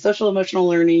thinking, social emotional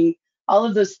learning, all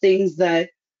of those things that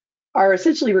are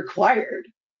essentially required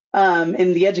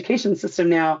in the education system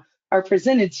now are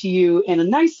presented to you in a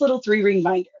nice little 3-ring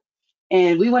binder.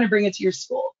 And we want to bring it to your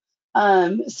school.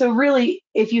 So really,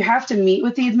 if you have to meet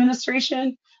with the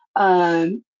administration,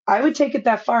 I would take it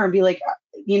that far and be like,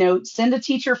 send a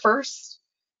teacher first.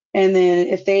 And then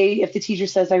if the teacher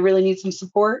says, I really need some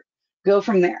support, go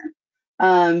from there.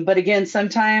 But again,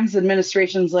 sometimes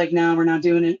administration's like, no, we're not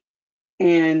doing it.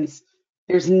 And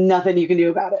there's nothing you can do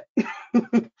about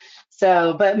it.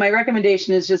 So, but my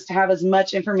recommendation is just to have as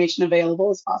much information available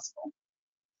as possible.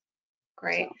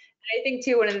 Great. So, And I think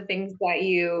too, one of the things that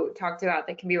you talked about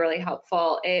that can be really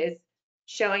helpful is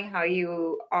showing how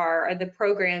the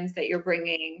programs that you're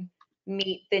bringing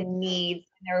meet the needs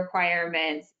and the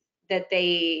requirements that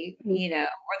they,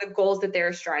 or the goals that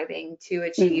they're striving to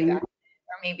achieve, mm-hmm,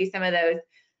 or maybe some of those,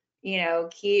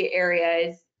 key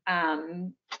areas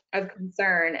of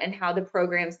concern, and how the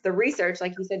research,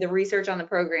 like you said, the research on the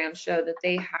programs show that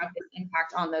they have this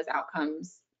impact on those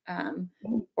outcomes,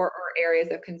 or areas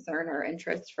of concern or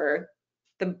interest for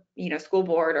the school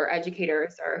board or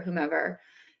educators or whomever.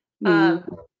 Um,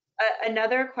 mm-hmm,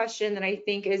 Another question that I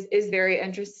think is very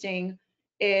interesting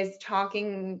is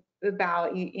talking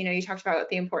about, you talked about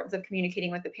the importance of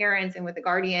communicating with the parents and with the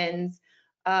guardians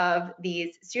of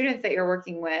these students that you're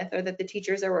working with, or that the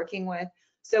teachers are working with.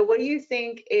 So what do you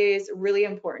think is really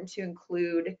important to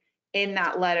include in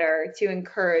that letter to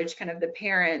encourage kind of the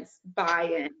parents'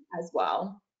 buy-in as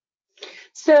well?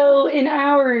 So in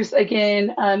ours,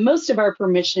 again, most of our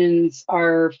permissions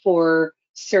are for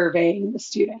surveying the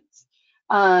students,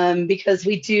 because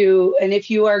we do, and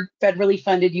if you are federally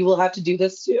funded, you will have to do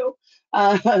this too.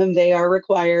 They are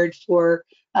required for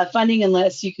funding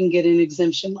unless you can get an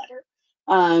exemption letter,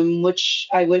 which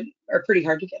are pretty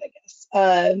hard to get, I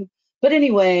guess. But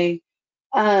anyway,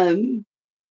 Um,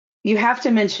 you have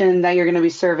to mention that you're going to be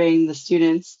serving the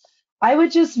students. I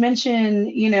would just mention,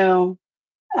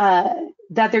 uh,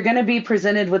 that they're going to be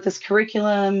presented with this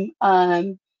curriculum.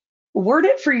 Word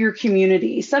it for your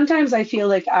community. Sometimes I feel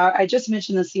like I just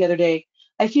mentioned this the other day.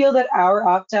 I feel that our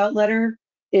opt-out letter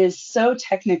is so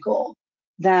technical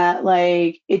that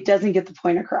like it doesn't get the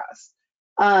point across.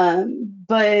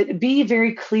 But be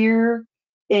very clear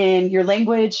in your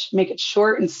language, make it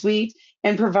short and sweet,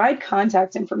 and provide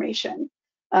contact information.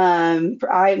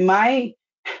 My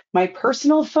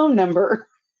personal phone number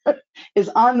is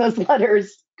on those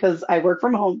letters because I work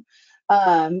from home.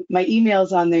 My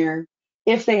email's on there.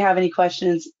 If they have any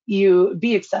questions, you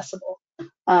be accessible.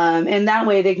 And that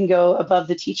way they can go above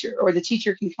the teacher or the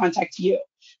teacher can contact you.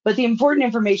 But the important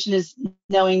information is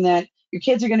knowing that your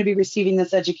kids are going to be receiving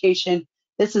this education.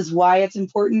 This is why it's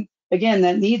important. Again,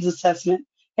 that needs assessment.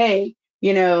 Hey,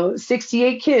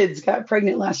 68 kids got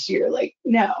pregnant last year. Like,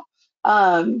 no.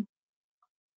 Um,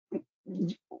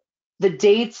 the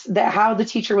dates that how the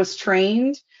teacher was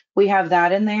trained, we have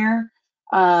that in there,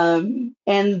 and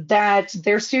that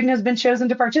their student has been chosen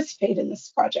to participate in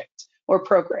this project or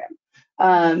program.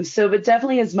 But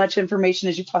definitely as much information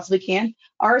as you possibly can.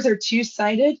 Ours are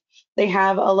two-sided. They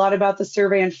have a lot about the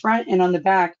survey in front, and on the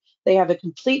back, they have a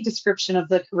complete description of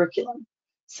the curriculum.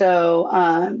 So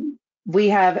we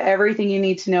have everything you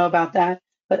need to know about that,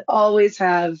 but always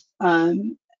have a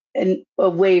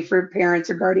way for parents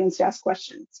or guardians to ask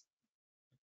questions.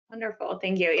 Wonderful.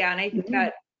 Thank you. Yeah. And I think Mhm.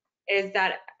 that is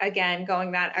that, again,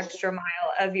 going that extra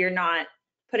mile of you're not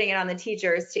putting it on the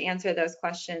teachers to answer those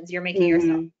questions. You're making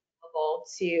yourself Mhm.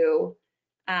 available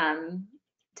um,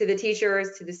 to the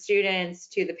teachers, to the students,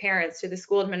 to the parents, to the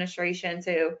school administration.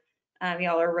 So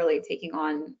y'all are really taking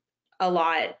on a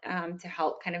lot to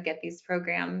help kind of get these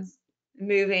programs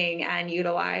moving and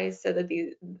utilized so that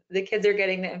the kids are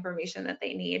getting the information that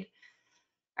they need.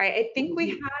 All right, I think we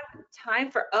have time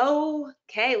for,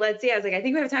 okay, let's see. I was like, I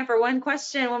think we have time for one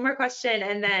more question.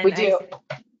 And We then I do. see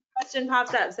a question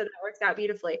pops up. So that works out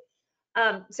beautifully.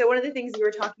 So one of the things you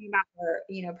were talking about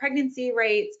were, pregnancy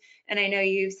rates. And I know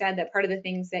you said that part of the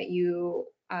things that you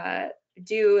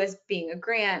do as being a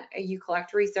grant, you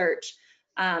collect research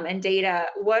and data.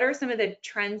 What are some of the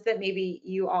trends that maybe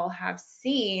you all have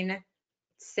seen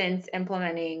since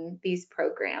implementing these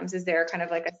programs? Is there kind of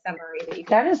like a summary that you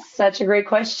can That is such a great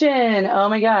question. Oh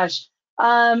my gosh.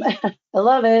 I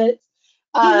love it.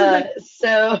 share?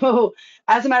 So,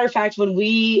 as a matter of fact, when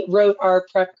we wrote our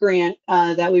prep grant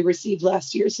that we received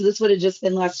last year, so this would have just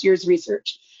been last year's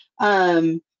research,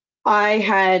 I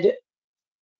had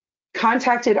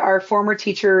contacted our former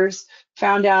teachers,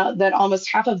 found out that almost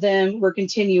half of them were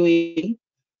continuing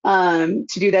to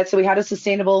do that. So we had a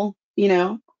sustainable,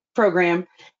 program.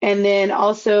 And then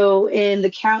also in the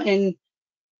count, in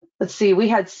let's see, we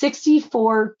had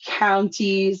 64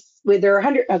 counties. There are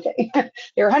 100. Okay,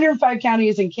 there are 105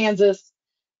 counties in Kansas.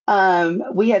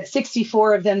 We had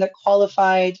 64 of them that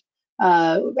qualified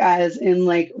as in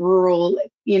like rural,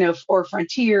 or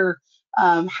frontier,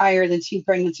 higher than teen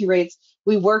pregnancy rates.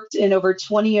 We worked in over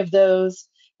 20 of those.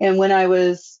 And when I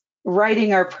was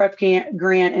writing our prep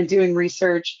grant and doing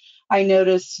research, I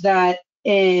noticed that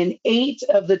in 8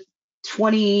 of the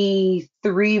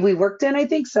 23 we worked in, I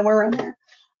think somewhere around there,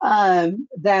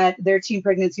 that their teen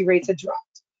pregnancy rates had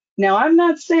dropped. Now, I'm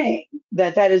not saying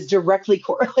that that is directly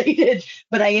correlated,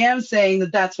 but I am saying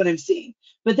that that's what I'm seeing.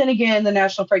 But then again, the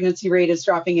national pregnancy rate is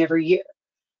dropping every year.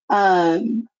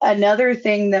 Another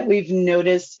thing that we've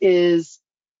noticed is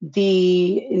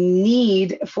the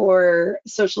need for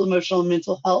social, emotional, and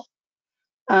mental health,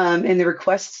 and the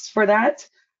requests for that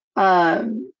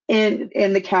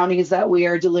in the counties that we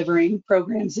are delivering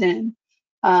programs in.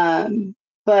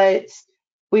 But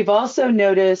we've also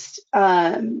noticed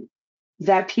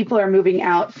that people are moving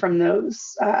out from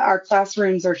those. Our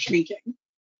classrooms are shrinking.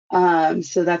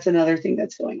 So that's another thing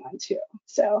that's going on too.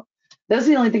 So those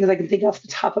are the only things I can think off the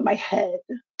top of my head.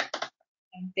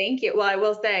 Thank you. Well, I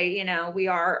will say, we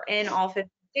are in all 50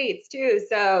 states too,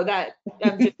 so that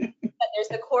I'm just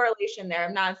there's a correlation there.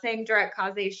 I'm not saying direct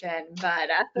causation, but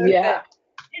Yeah,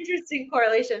 interesting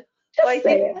correlation. Well, I just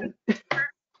think saying.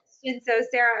 and so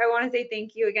Sarah, I want to say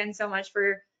thank you again so much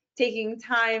for taking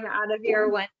time out of your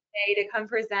Wednesday to come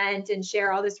present and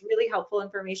share all this really helpful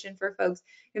information for folks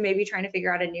who may be trying to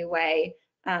figure out a new way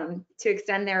to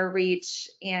extend their reach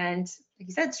and, like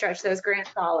you said, stretch those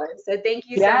grant dollars. So thank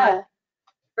you so much Yeah,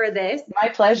 for this. my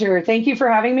pleasure. Thank you for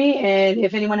having me. And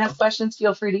if anyone has questions,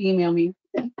 feel free to email me.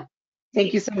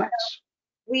 Thank you so much.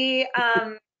 We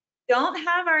don't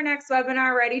have our next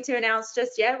webinar ready to announce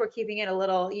just yet. We're keeping it a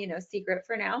little, secret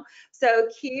for now. So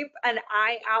keep an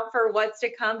eye out for what's to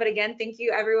come. But again, thank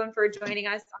you everyone for joining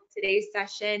us on today's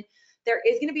session. There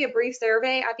is going to be a brief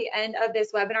survey at the end of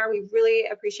this webinar. We really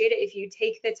appreciate it if you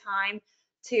take the time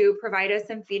to provide us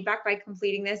some feedback by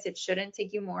completing this. It shouldn't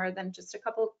take you more than just a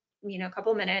couple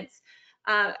minutes.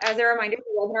 As a reminder, the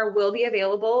webinar will be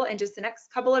available in just the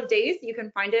next couple of days. You can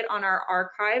find it on our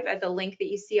archive at the link that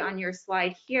you see on your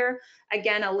slide here.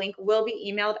 Again, a link will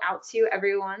be emailed out to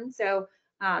everyone. So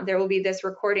there will be this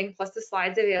recording plus the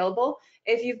slides available.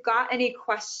 If you've got any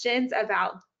questions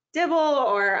about Dibble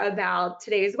or about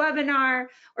today's webinar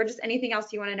or just anything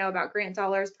else you want to know about grant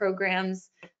dollars, programs,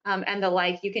 and the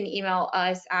like, you can email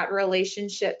us at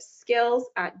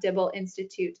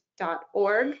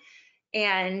relationshipskills@dibbleinstitute.org.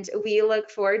 And we look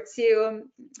forward to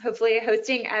hopefully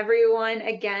hosting everyone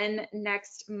again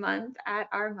next month at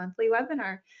our monthly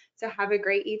webinar. So have a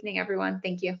great evening, everyone.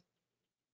 Thank you.